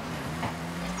large.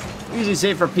 Easy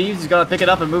save for Peeves. He's got to pick it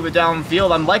up and move it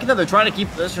downfield. I'm liking that they're trying to keep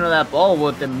possession of that ball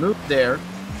with the move there.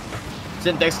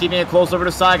 Syntax keeping it close over to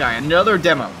Saigai. Another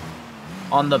demo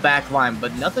on the back line,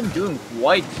 but nothing doing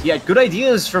quite yet. Good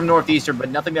ideas from Northeastern,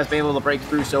 but nothing that's been able to break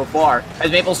through so far. As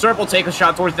Maple Syrup will take a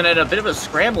shot towards the net. A bit of a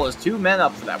scramble as 2 men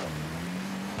up for that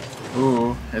one.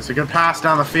 Ooh, it's a good pass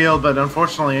down the field, but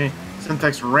unfortunately,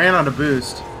 Syntax ran out of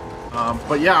boost.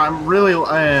 But yeah, I'm really...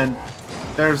 and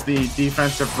there's the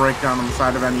defensive breakdown on the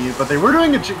side of NEU, but they were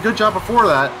doing a good job before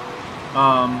that.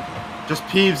 Just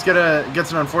Peeves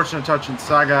gets an unfortunate touch, and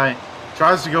Saigai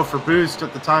tries to go for boost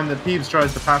at the time that Peeves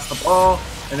tries to pass the ball,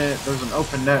 and there's an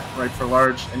open net right for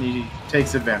large, and he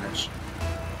takes advantage.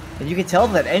 And you can tell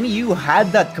that NEU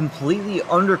had that completely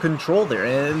under control there.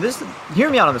 And this, hear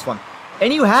me out on this one.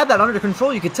 NEU had that under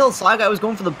control. You could tell Saigai was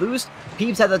going for the boost.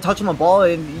 Peeves had that touch on the ball,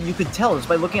 and you could tell just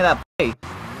by looking at that play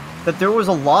that there was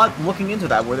a lot looking into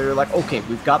that, where they were like, okay,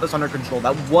 we've got this under control.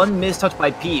 That one missed touch by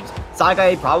Peeves,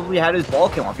 Saigai probably had his ball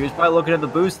came off. He was probably looking at the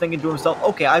boost, thinking to himself,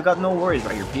 okay, I've got no worries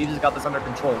right here. Peeves has got this under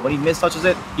control. When he mistouches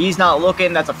it, he's not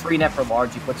looking. That's a free net for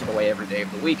large. He puts it away every day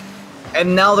of the week.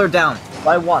 And now they're down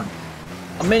by 1.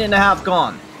 A minute and a half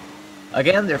gone.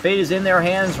 Again, their fate is in their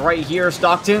hands right here.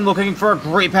 Stockton looking for a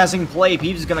great passing play.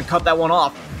 Peeves is going to cut that one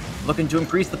off. Looking to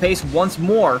increase the pace once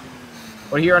more.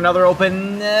 But here another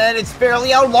open, and it's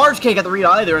barely out. Large can't get the read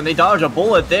either, and they dodge a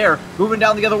bullet there. Moving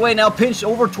down the other way now, pinched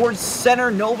over towards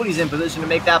center. Nobody's in position to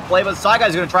make that play, but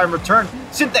Saigai's going to try and return.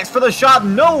 Syntax for the shot.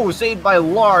 No! Saved by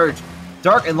Large.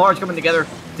 Dark and Large coming together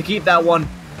to keep that one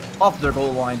off their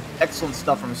goal line. Excellent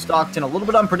stuff from Stockton. A little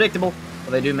bit unpredictable,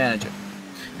 but they do manage it.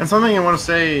 And something I want to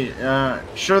say,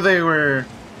 sure they were,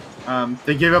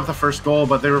 they gave up the first goal,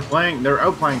 but they were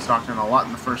outplaying Stockton a lot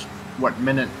in the first,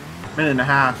 minute and a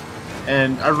half.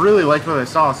 And I really liked what I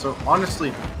saw. So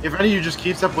honestly, if any of you just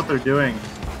keeps up what they're doing,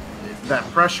 that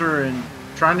pressure and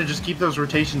trying to just keep those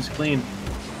rotations clean,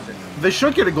 they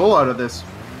should get a goal out of this.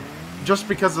 Just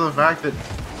because of the fact that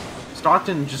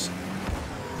Stockton just,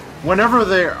 whenever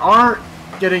they aren't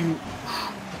getting,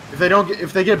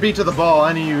 if they get beat to the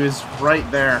ball, NEU is right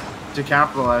there to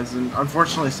capitalize. And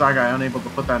unfortunately, Saigai unable to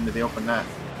put that into the open net.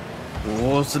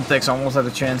 Oh, Syntax almost had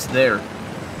a chance there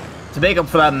to make up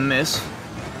for that miss.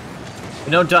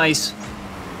 No dice.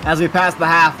 As we pass the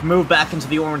half, move back into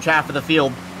the orange half of the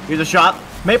field. Here's a shot.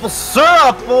 Maple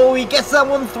Syrup! Oh, he gets that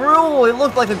one through. It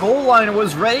looked like the goal line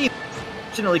was ready.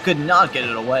 Fortunately, could not get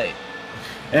it away.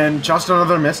 And just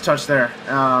another mistouch there.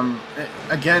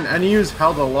 Again, NU's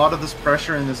held a lot of this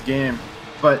pressure in this game,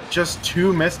 but just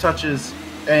 2 mistouches,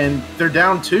 and they're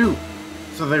down 2.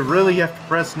 So they really have to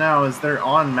press now as they're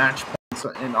on match points.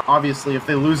 And obviously, if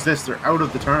they lose this, they're out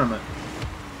of the tournament.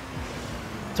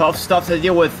 Tough stuff to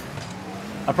deal with.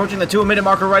 Approaching the 2-minute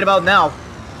marker right about now.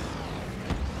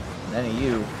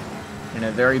 NU in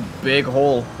a very big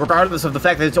hole, regardless of the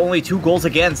fact that it's only 2 goals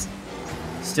against.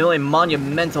 Still a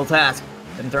monumental task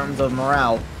in terms of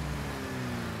morale.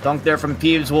 Dunk there from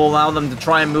Peeves will allow them to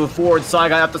try and move forward. Side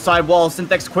guy up the side wall.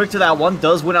 Syntax quick to that one.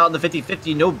 Does win out in the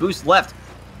 50-50. No boost left.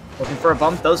 Looking for a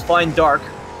bump. Does find Dark.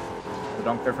 The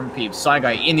dunk there from Peeves. Side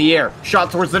guy in the air.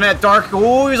 Shot towards the net. Dark.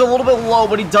 Oh, he's a little bit low,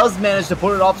 but he does manage to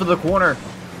put it off to the corner.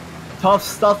 Tough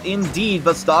stuff indeed,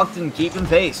 but Stockton keeping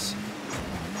pace.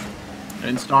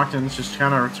 And Stockton's just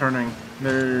kind of returning.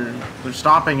 They're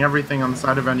stopping everything on the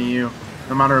side of NEU,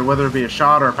 no matter whether it be a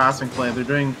shot or a passing play.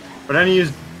 But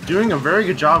NEU's doing a very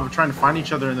good job of trying to find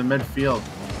each other in the midfield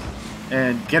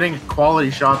and getting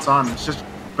quality shots on. It's just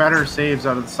better saves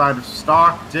out of the side of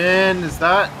Stockton. Is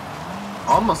that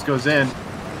almost goes in,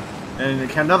 and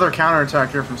another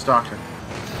counterattack here from Stockton.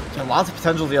 And lots of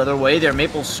potential the other way there.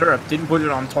 Maple Syrup didn't put it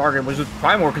on target, which was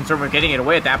probably more concerned with getting it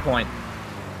away at that point,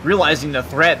 realizing the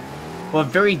threat. But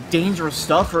very dangerous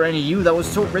stuff for NEU. That was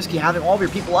so risky having all of your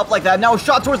people up like that. Now a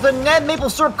shot towards the net. Maple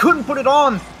Syrup couldn't put it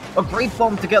on. A great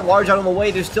bump to get Large out of the way.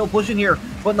 They're still pushing here.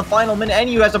 But in the final minute,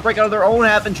 NEU has to break out of their own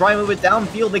half and try and move it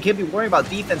downfield. They can't be worrying about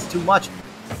defense too much.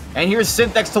 And here's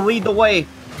Syntax to lead the way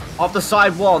off the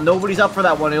side wall. Nobody's up for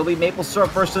that one. It'll be Maple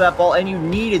Syrup first to that ball. NEU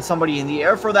needed somebody in the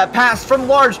air for that pass from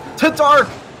Large to Dark.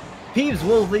 Peeves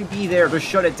will be there to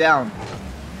shut it down.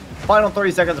 Final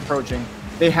 30 seconds approaching.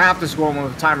 They have to score one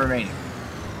with time remaining.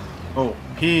 Oh,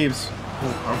 Peeves.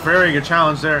 A very good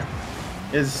challenge there.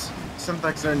 Is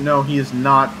Syntax there? No, he is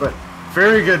not, but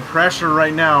very good pressure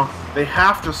right now. They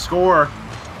have to score,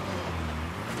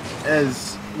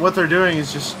 as what they're doing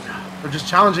is they're just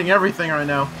challenging everything right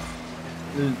now.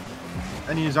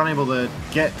 And he's unable to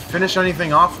finish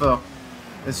anything off, though,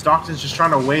 as Stockton's just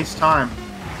trying to waste time.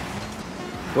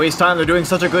 Waste time. They're doing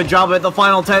such a good job at the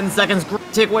final 10 seconds. Great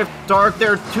takeaway from Dark.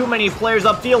 There are too many players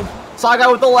upfield.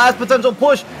 Saga with the last potential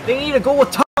push. They need to go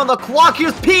with time on the clock.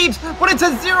 Here's Peeves, but it's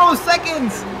at 0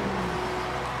 seconds.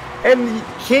 And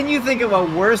can you think of a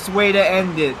worse way to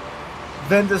end it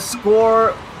than to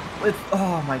score with,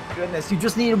 oh my goodness, you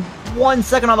just needed 1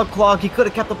 second on the clock. He could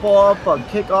have kept the ball up, a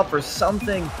kickoff or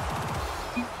something.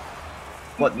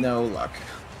 But no luck.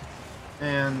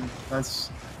 And that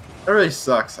really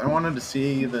sucks. I wanted to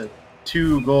see the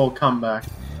 2-goal comeback,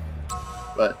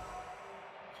 but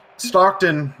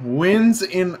Stockton wins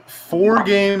in 4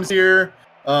 games here.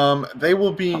 They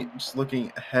will be, just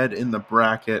looking ahead in the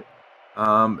bracket,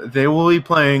 they will be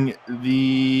playing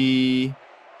the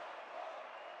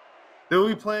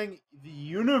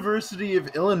University of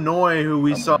Illinois, who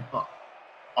we saw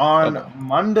on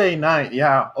Monday night.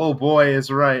 Yeah. Oh boy,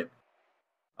 is right.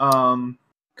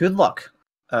 Good luck.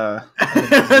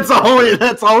 That's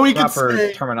all we can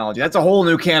say. Terminology. That's a whole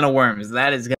new can of worms.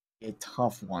 That is gonna be a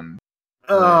tough one.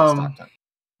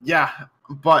 Yeah,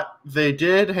 but they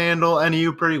did handle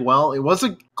NEU pretty well. It was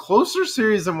a closer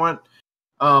series than what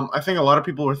I think a lot of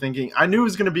people were thinking. I knew it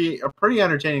was going to be a pretty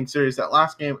entertaining series. That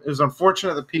last game, it was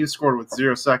unfortunate that Peeves scored with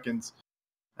 0 seconds,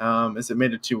 as it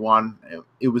made it 2-1.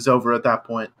 It was over at that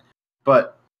point.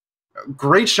 But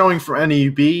great showing for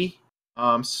NEUB.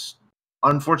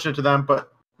 Unfortunate to them,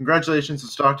 but congratulations to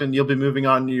Stockton. You'll be moving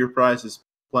on to your prizes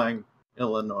playing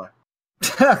Illinois.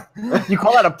 You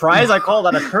call that a prize? I call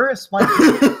that a curse. My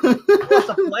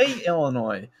to play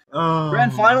Illinois.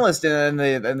 Grand finalist in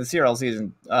the CRL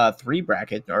season 3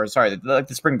 bracket, or sorry, the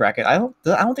spring bracket. I don't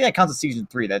think that counts as season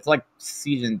 3. That's like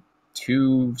season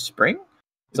 2 spring.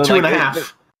 So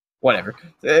 2.5. Whatever.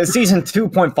 Season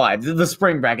 2.5, the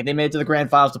spring bracket. They made it to the grand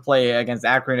finals to play against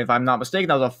Akron, if I'm not mistaken.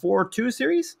 That was a 4-2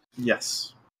 series.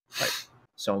 Yes. Right.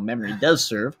 So memory does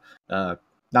serve.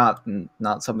 Not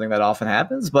something that often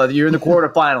happens, but you're in the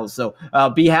quarterfinals, so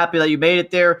be happy that you made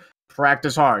it there.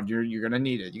 Practice hard. You're gonna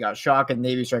need it. You got Shock and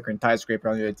Navy Striker and Tide Scraper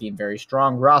on the other team. Very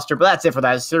strong roster, but that's it for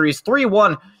that series.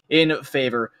 3-1 in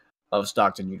favor of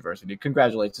Stockton University.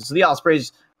 Congratulations to the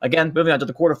Ospreys. Again, moving on to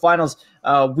the quarterfinals.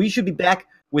 We should be back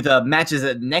with matches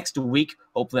next week.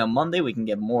 Hopefully on Monday we can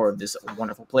get more of this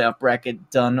wonderful playoff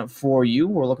bracket done for you.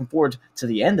 We're looking forward to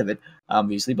the end of it,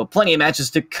 obviously, but plenty of matches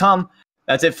to come.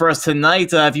 That's it for us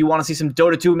tonight. If you want to see some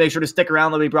Dota 2, make sure to stick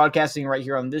around. They'll be broadcasting right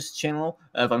here on this channel,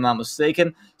 if I'm not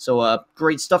mistaken. So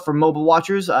great stuff for MOBA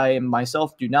watchers. I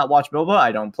myself do not watch MOBA.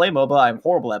 I don't play MOBA. I'm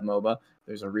horrible at MOBA.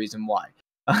 There's a reason why.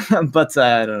 But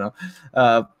I don't know.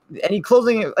 any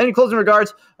closing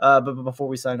regards? But before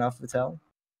we sign off, Vital.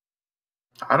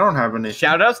 I don't have any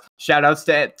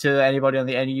Shoutouts to anybody on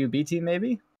the NUB team,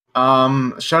 maybe.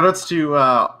 Shoutouts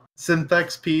to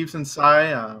Synthex, Peeves, and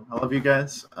Sai. I love you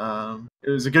guys. It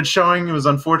was a good showing. It was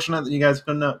unfortunate that you guys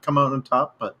couldn't come out on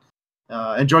top, but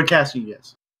enjoyed casting you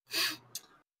guys.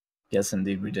 Yes,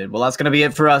 indeed, we did. Well, that's going to be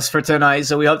it for us for tonight.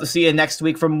 So we hope to see you next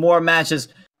week for more matches.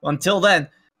 Until then,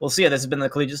 we'll see you. This has been the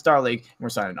Collegiate Star League. We're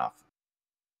signing off.